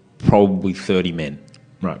probably 30 men,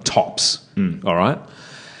 right, tops. All right.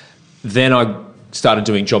 Then I started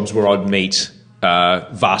doing jobs where I'd meet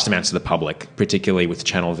vast amounts of the public, particularly with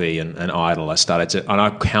Channel V and Idol.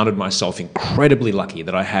 I counted myself incredibly lucky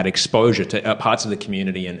that I had exposure to parts of the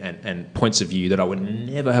community and points of view that I would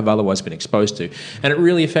never have otherwise been exposed to. And it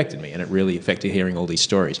really affected me, and it really affected hearing all these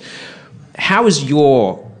stories. How is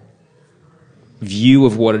your view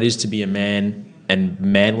of what it is to be a man and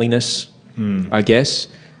manliness, I guess,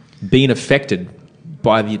 been affected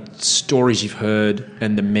by the stories you've heard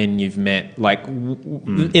and the men you've met? Like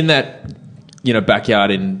in that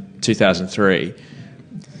backyard in 2003,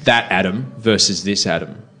 that Adam versus this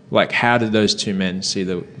Adam. Like, how did those two men see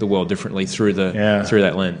the world differently through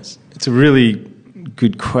that lens? It's a really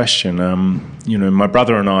good question. My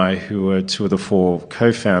brother and I, who were two of the 4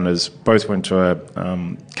 co-founders, both went to a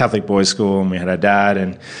Catholic boys' school, and we had our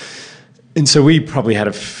dad, and so we probably had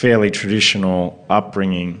a fairly traditional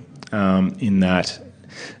upbringing in that.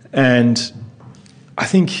 And I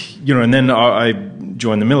think, and then I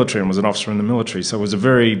joined the military and was an officer in the military, so it was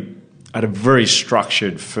I had a very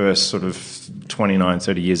structured first sort of 29,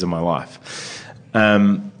 30 years of my life.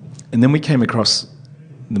 And then we came across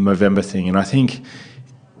the Movember thing, and I think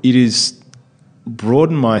it is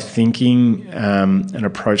broadened my thinking and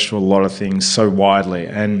approach to a lot of things so widely.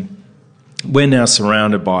 And we're now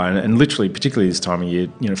surrounded by, and literally, particularly this time of year,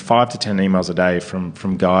 5 to 10 emails a day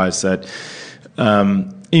from guys that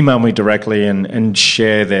email me directly and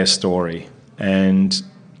share their story. And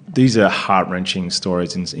these are heart-wrenching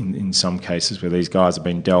stories in some cases, where these guys have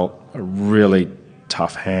been dealt a really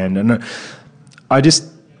tough hand. And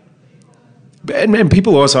and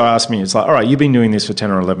people also ask me, it's like, all right, you've been doing this for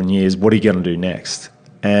 10 or 11 years. What are you going to do next?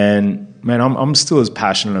 And man, I'm still as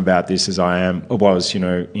passionate about this as I was,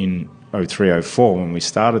 in 03, 04 when we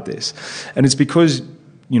started this. And it's because,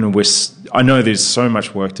 I know there's so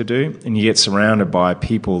much work to do, and you get surrounded by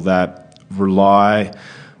people that rely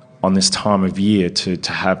on this time of year to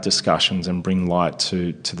have discussions and bring light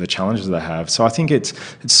to the challenges they have. So I think it's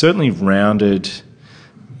certainly rounded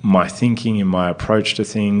my thinking and my approach to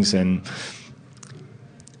things, and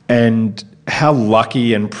how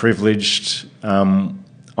lucky and privileged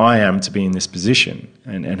I am to be in this position,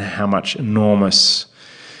 and how much enormous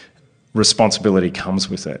responsibility comes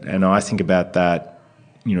with it. And I think about that,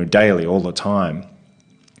 daily, all the time.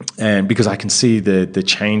 And because I can see the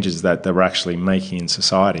changes that we're actually making in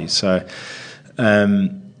society. So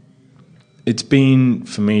it's been,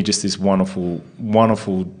 for me, just this wonderful,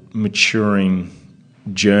 wonderful maturing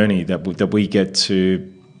journey that we get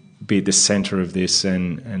to be at the centre of this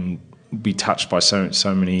and be touched by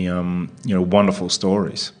so many wonderful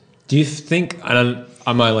stories. Do you think, and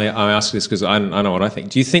I'm asking this because I know what I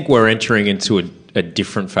think, do you think we're entering into a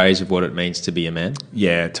different phase of what it means to be a man?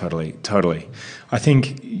 Yeah, totally. I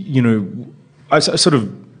think, I sort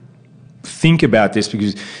of think about this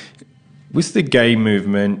because with the gay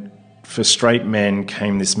movement, for straight men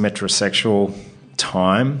came this metrosexual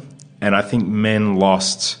time, and I think men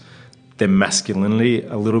lost their masculinity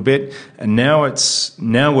a little bit, and now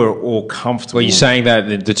we're all comfortable. Well, you're saying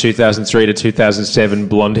that the 2003 to 2007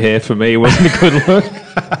 blonde hair for me wasn't a good look?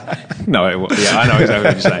 No, I know exactly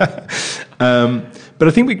what you're saying. But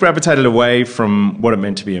I think we gravitated away from what it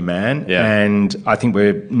meant to be a man, and I think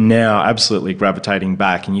we're now absolutely gravitating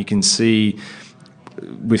back, and you can see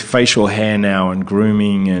with facial hair now and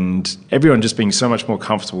grooming and everyone just being so much more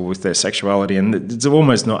comfortable with their sexuality, and it's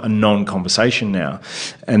almost not a non-conversation now,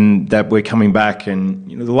 and that we're coming back. And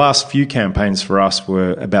the last few campaigns for us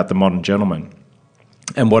were about the modern gentleman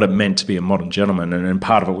and what it meant to be a modern gentleman, and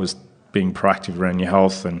part of it was being proactive around your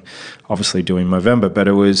health and obviously doing Movember, but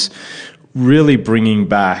it was really bringing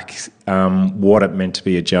back what it meant to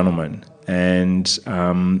be a gentleman and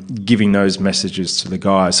giving those messages to the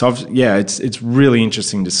guys. So it's really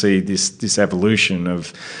interesting to see this evolution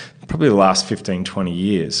of probably the last 15, 20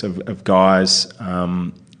 years of guys.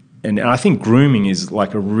 And I think grooming is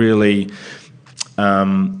like a really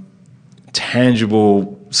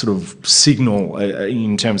tangible sort of signal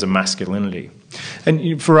in terms of masculinity.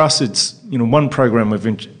 And for us, it's one program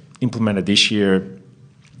we've implemented this year.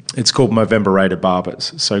 It's called Movember Rated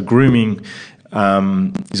Barbers. So grooming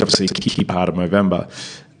is obviously a key part of Movember.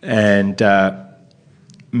 And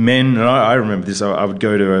men, and I remember this, I would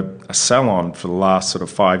go to a salon for the last sort of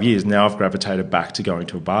 5 years. Now I've gravitated back to going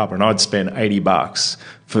to a barber, and I'd spend $80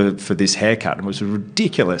 for this haircut. It was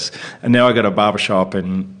ridiculous. And now I go to a barbershop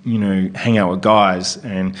and, hang out with guys.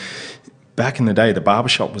 And back in the day, the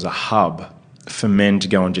barbershop was a hub for men to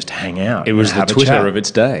go and just hang out. It was the Twitter of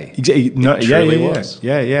its day. It truly was.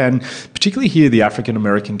 Yeah. And particularly here, the African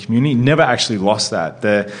American community never actually lost that.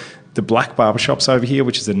 The black barbershops over here,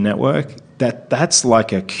 which is a network, that's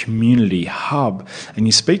like a community hub. And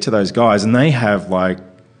you speak to those guys, and they have like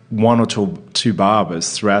one or two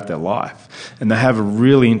barbers throughout their life, and they have a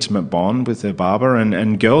really intimate bond with their barber,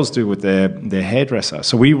 and girls do with their hairdresser.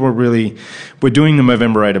 So we're doing the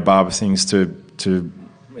Movember Rated Barber things to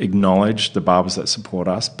acknowledge the barbers that support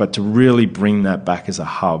us, but to really bring that back as a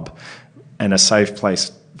hub and a safe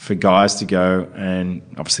place for guys to go and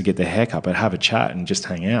obviously get their haircut, but have a chat and just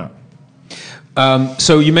hang out.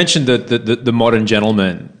 So you mentioned the modern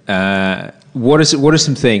gentleman. What are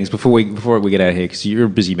some things before we get out of here? Because you're a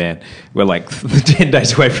busy man. We're like 10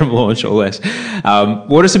 days away from launch or less.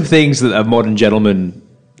 What are some things that a modern gentleman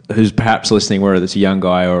who's perhaps listening, whether it's a young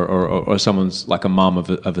guy or someone's like a mum of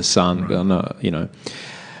a son, right.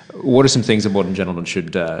 What are some things a modern gentleman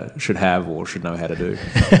should have or should know how to do?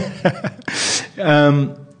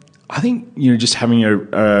 I think just having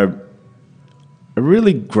a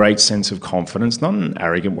really great sense of confidence, not in an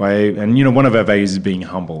arrogant way. And one of our values is being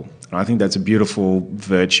humble. And I think that's a beautiful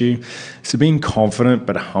virtue. So being confident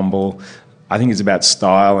but humble. I think it's about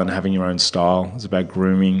style and having your own style. It's about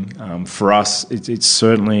grooming. For us, it's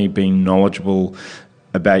certainly being knowledgeable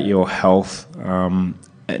about your health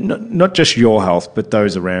not just your health, but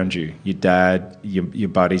those around you, your dad, your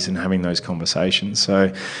buddies, and having those conversations.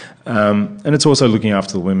 So, and it's also looking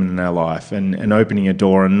after the women in our life and opening a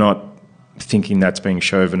door and not thinking that's being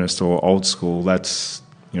chauvinist or old school. That's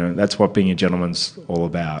what being a gentleman's all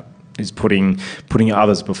about, is putting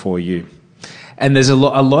others before you. And there's a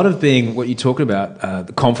lot of being what you talk about,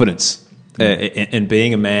 the confidence in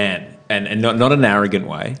being a man, and not an arrogant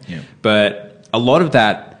way, but a lot of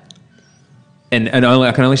that. And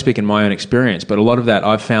I can only speak in my own experience, but a lot of that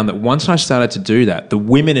I've found that once I started to do that, the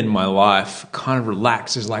women in my life kind of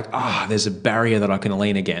relax. It's like, there's a barrier that I can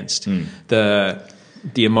lean against. The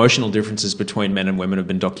emotional differences between men and women have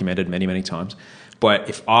been documented many, many times. But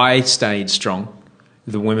if I stayed strong,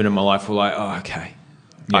 the women in my life were like, oh, okay,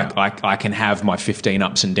 I can have my 15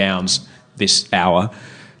 ups and downs this hour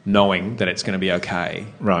knowing that it's going to be okay.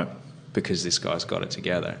 Right. Because this guy's got it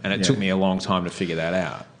together. And it took me a long time to figure that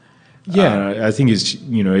out. Yeah, I think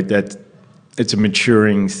that it's a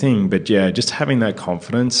maturing thing, but just having that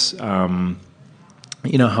confidence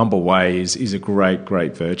in a humble way is a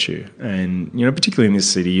great virtue. And particularly in this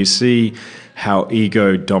city, you see how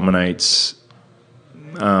ego dominates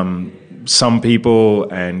some people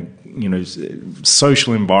and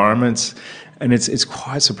social environments, and it's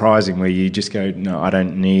quite surprising where you just go, no, I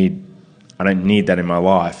don't need that in my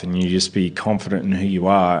life, and you just be confident in who you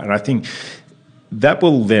are. And I think that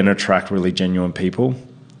will then attract really genuine people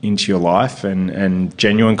into your life and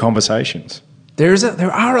genuine conversations.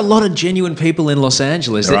 There are a lot of genuine people in Los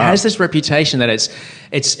Angeles. It has this reputation that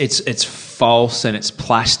it's false and it's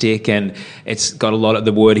plastic, and it's got a lot of,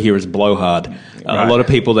 the word here is blowhard. A lot of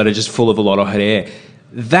people that are just full of a lot of hot air.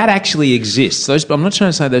 That actually exists. I'm not trying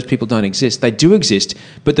to say those people don't exist. They do exist.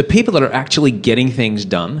 But the people that are actually getting things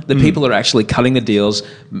done, the people that are actually cutting the deals,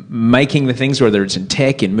 making the things, whether it's in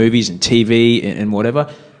tech, in movies, in TV, and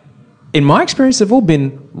whatever, in my experience, they've all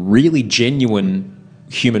been really genuine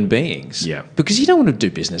human beings. Yeah. Because you don't want to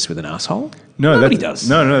do business with an asshole. No, nobody does.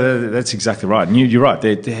 No, that's exactly right. And you're right.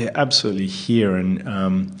 They're absolutely here.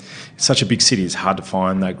 And it's such a big city, it's hard to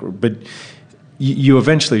find that group. But you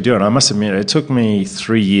eventually do. And I must admit, it took me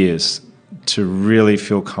 3 years to really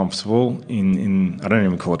feel comfortable in I don't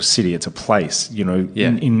even call it a city, it's a place,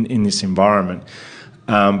 in this environment.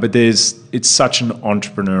 But it's such an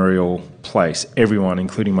entrepreneurial place. Everyone,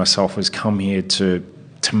 including myself, has come here to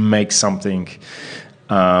make something,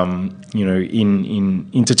 in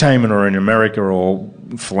entertainment or in America or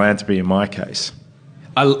philanthropy in my case.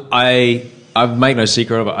 I've made no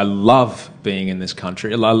secret of it. I love being in this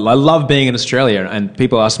country. I love being in Australia. And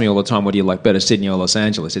people ask me all the time, what do you like better, Sydney or Los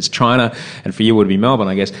Angeles? It's China, and for you it would be Melbourne,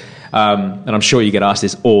 I guess. And I'm sure you get asked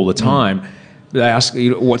this all the time. They ask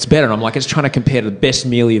you what's better, and I'm like, it's trying to compare the best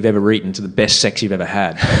meal you've ever eaten to the best sex you've ever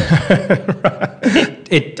had.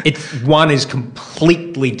 One is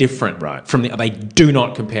completely different from they do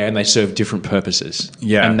not compare, and they serve different purposes.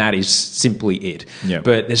 Yeah, and that is simply it. Yeah.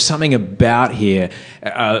 But there's something about here.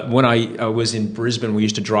 When I was in Brisbane, we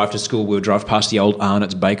used to drive to school. We would drive past the old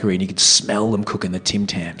Arnott's Bakery, and you could smell them cooking the Tim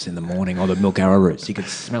Tams in the morning, or the milk arrowroots. You could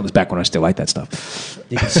smell this back when I still ate that stuff.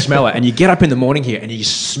 You could smell it, and you get up in the morning here, and you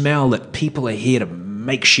smell that people are here to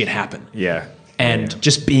make shit happen. Yeah. And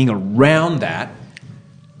just being around that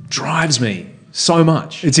drives me so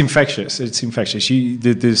much. It's infectious.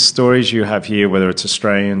 The stories you have here, whether it's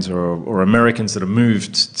Australians or Americans that have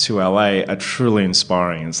moved to LA, are truly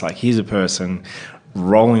inspiring. It's like, here's a person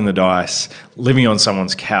rolling the dice, living on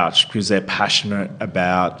someone's couch because they're passionate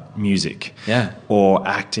about music, or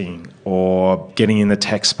acting, or getting in the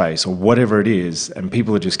tech space, or whatever it is, and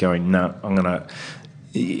people are just going, no,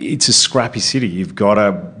 it's a scrappy city. You've got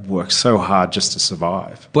to work so hard just to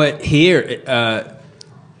survive. But here,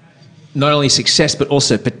 not only success, but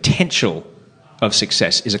also potential of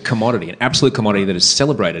success is a commodity, an absolute commodity that is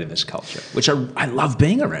celebrated in this culture, which I love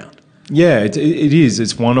being around. Yeah, it is.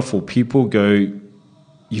 It's wonderful. People go,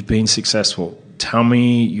 you've been successful. Tell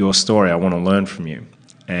me your story. I want to learn from you.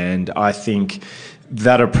 And I think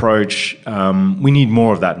that approach, we need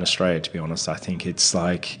more of that in Australia, to be honest. I think it's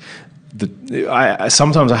like,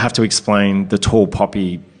 sometimes I have to explain the tall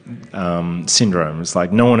poppy syndrome. It's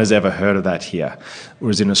like no one has ever heard of that here,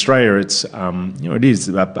 whereas in Australia, it's it is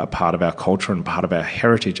a part of our culture and part of our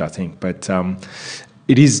heritage, I think. But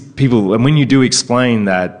it is people, and when you do explain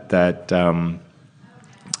that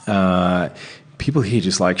people here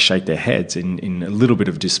just like shake their heads in a little bit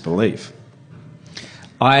of disbelief.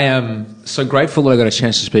 I am so grateful that I got a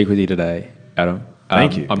chance to speak with you today, Adam.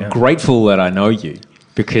 Thank you. I'm grateful that I know you.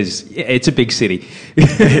 Because it's a big city.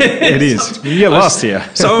 It is. You get lost here.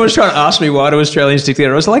 Someone was trying to ask me, why do Australians stick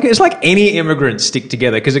together? It's like any immigrants stick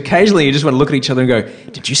together, because occasionally you just want to look at each other and go,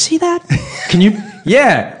 did you see that? Can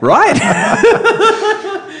Yeah, right?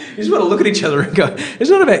 You just want to look at each other and go, it's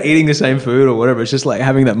not about eating the same food or whatever. It's just like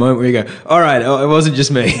having that moment where you go, all right, it wasn't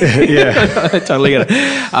just me. Yeah. I totally get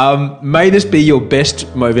it. May this be your best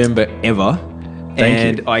Movember ever.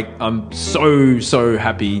 Thank you. I'm so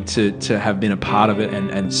happy to have been a part of it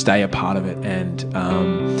and stay a part of it. And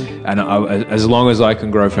as long as I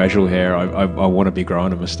can grow facial hair, I want to be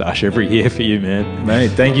growing a moustache every year for you, man.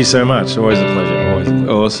 Mate, thank you so much. Always a pleasure. Always a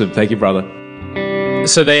pleasure. Awesome. Thank you, brother.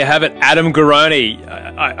 So there you have it, Adam Garrone.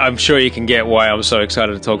 I'm sure you can get why I'm so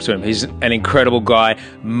excited to talk to him. He's an incredible guy.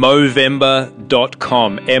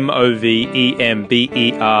 Movember.com,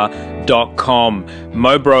 Movember.com.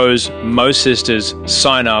 Mo Bros, Mo Sisters,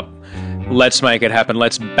 sign up. Let's make it happen.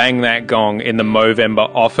 Let's bang that gong in the Movember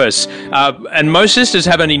office. And Mo Sisters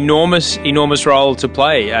have an enormous role to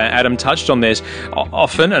play. Adam touched on this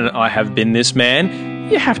often, and I have been this man.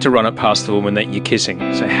 You have to run it past the woman that you're kissing.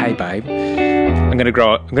 Say, hey, babe, I'm gonna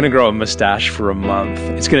grow a mustache for a month.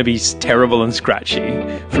 It's gonna be terrible and scratchy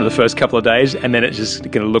for the first couple of days, and then it's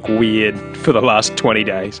just gonna look weird for the last 20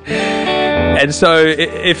 days. And so,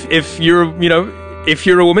 if you're a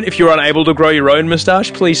woman, if you're unable to grow your own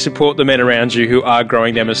moustache, please support the men around you who are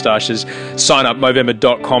growing their moustaches. Sign up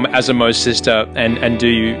Movember.com as a Mo sister and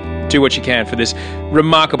do what you can for this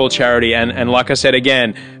remarkable charity. And like I said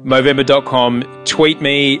again, Movember.com, tweet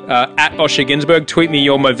me at Osher Günsberg, tweet me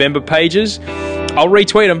your Movember pages. I'll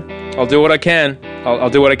retweet them. I'll do what I can. I'll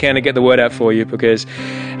do what I can to get the word out for you, because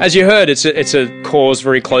as you heard, it's a cause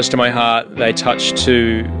very close to my heart. It's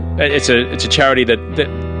a charity that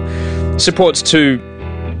supports two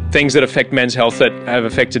things that affect men's health that have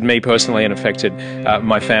affected me personally and affected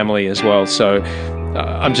my family as well. So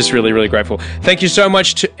I'm just really, really grateful. Thank you so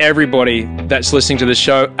much to everybody that's listening to the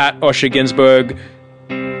show at Osher Günsberg.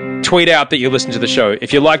 Tweet out that you listen to the show.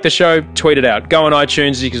 If you like the show, tweet it out. Go on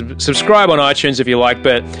iTunes. You can subscribe on iTunes if you like,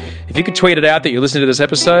 but if you could tweet it out that you listen to this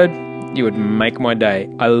episode, you would make my day.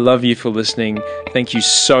 I love you for listening. Thank you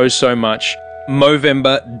so much.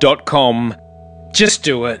 Movember.com. Just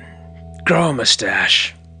do it. Grow a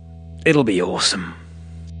mustache. It'll be awesome.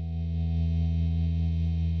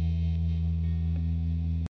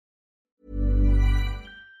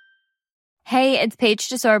 Hey, it's Paige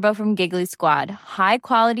DeSorbo from Giggly Squad. High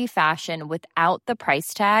quality fashion without the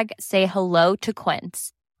price tag. Say hello to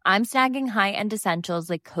Quince. I'm snagging high-end essentials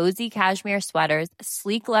like cozy cashmere sweaters,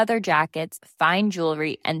 sleek leather jackets, fine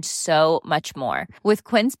jewelry, and so much more. With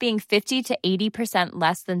Quince being 50 to 80%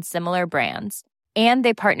 less than similar brands. And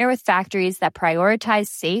they partner with factories that prioritize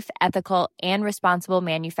safe, ethical, and responsible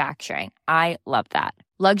manufacturing. I love that.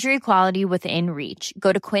 Luxury quality within reach.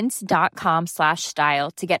 Go to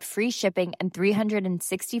quince.com/style to get free shipping and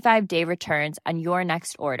 365-day returns on your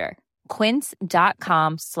next order.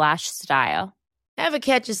 Quince.com/style. Ever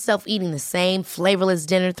catch yourself eating the same flavorless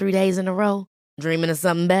dinner 3 days in a row? Dreaming of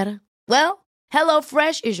something better? Well,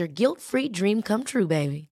 HelloFresh is your guilt-free dream come true,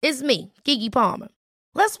 baby. It's me, Keke Palmer.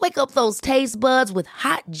 Let's wake up those taste buds with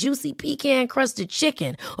hot, juicy pecan-crusted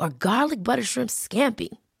chicken or garlic butter shrimp scampi.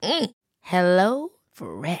 Hello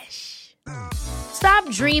Fresh. Stop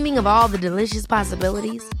dreaming of all the delicious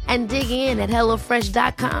possibilities and dig in at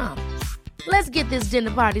HelloFresh.com. Let's get this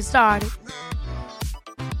dinner party started.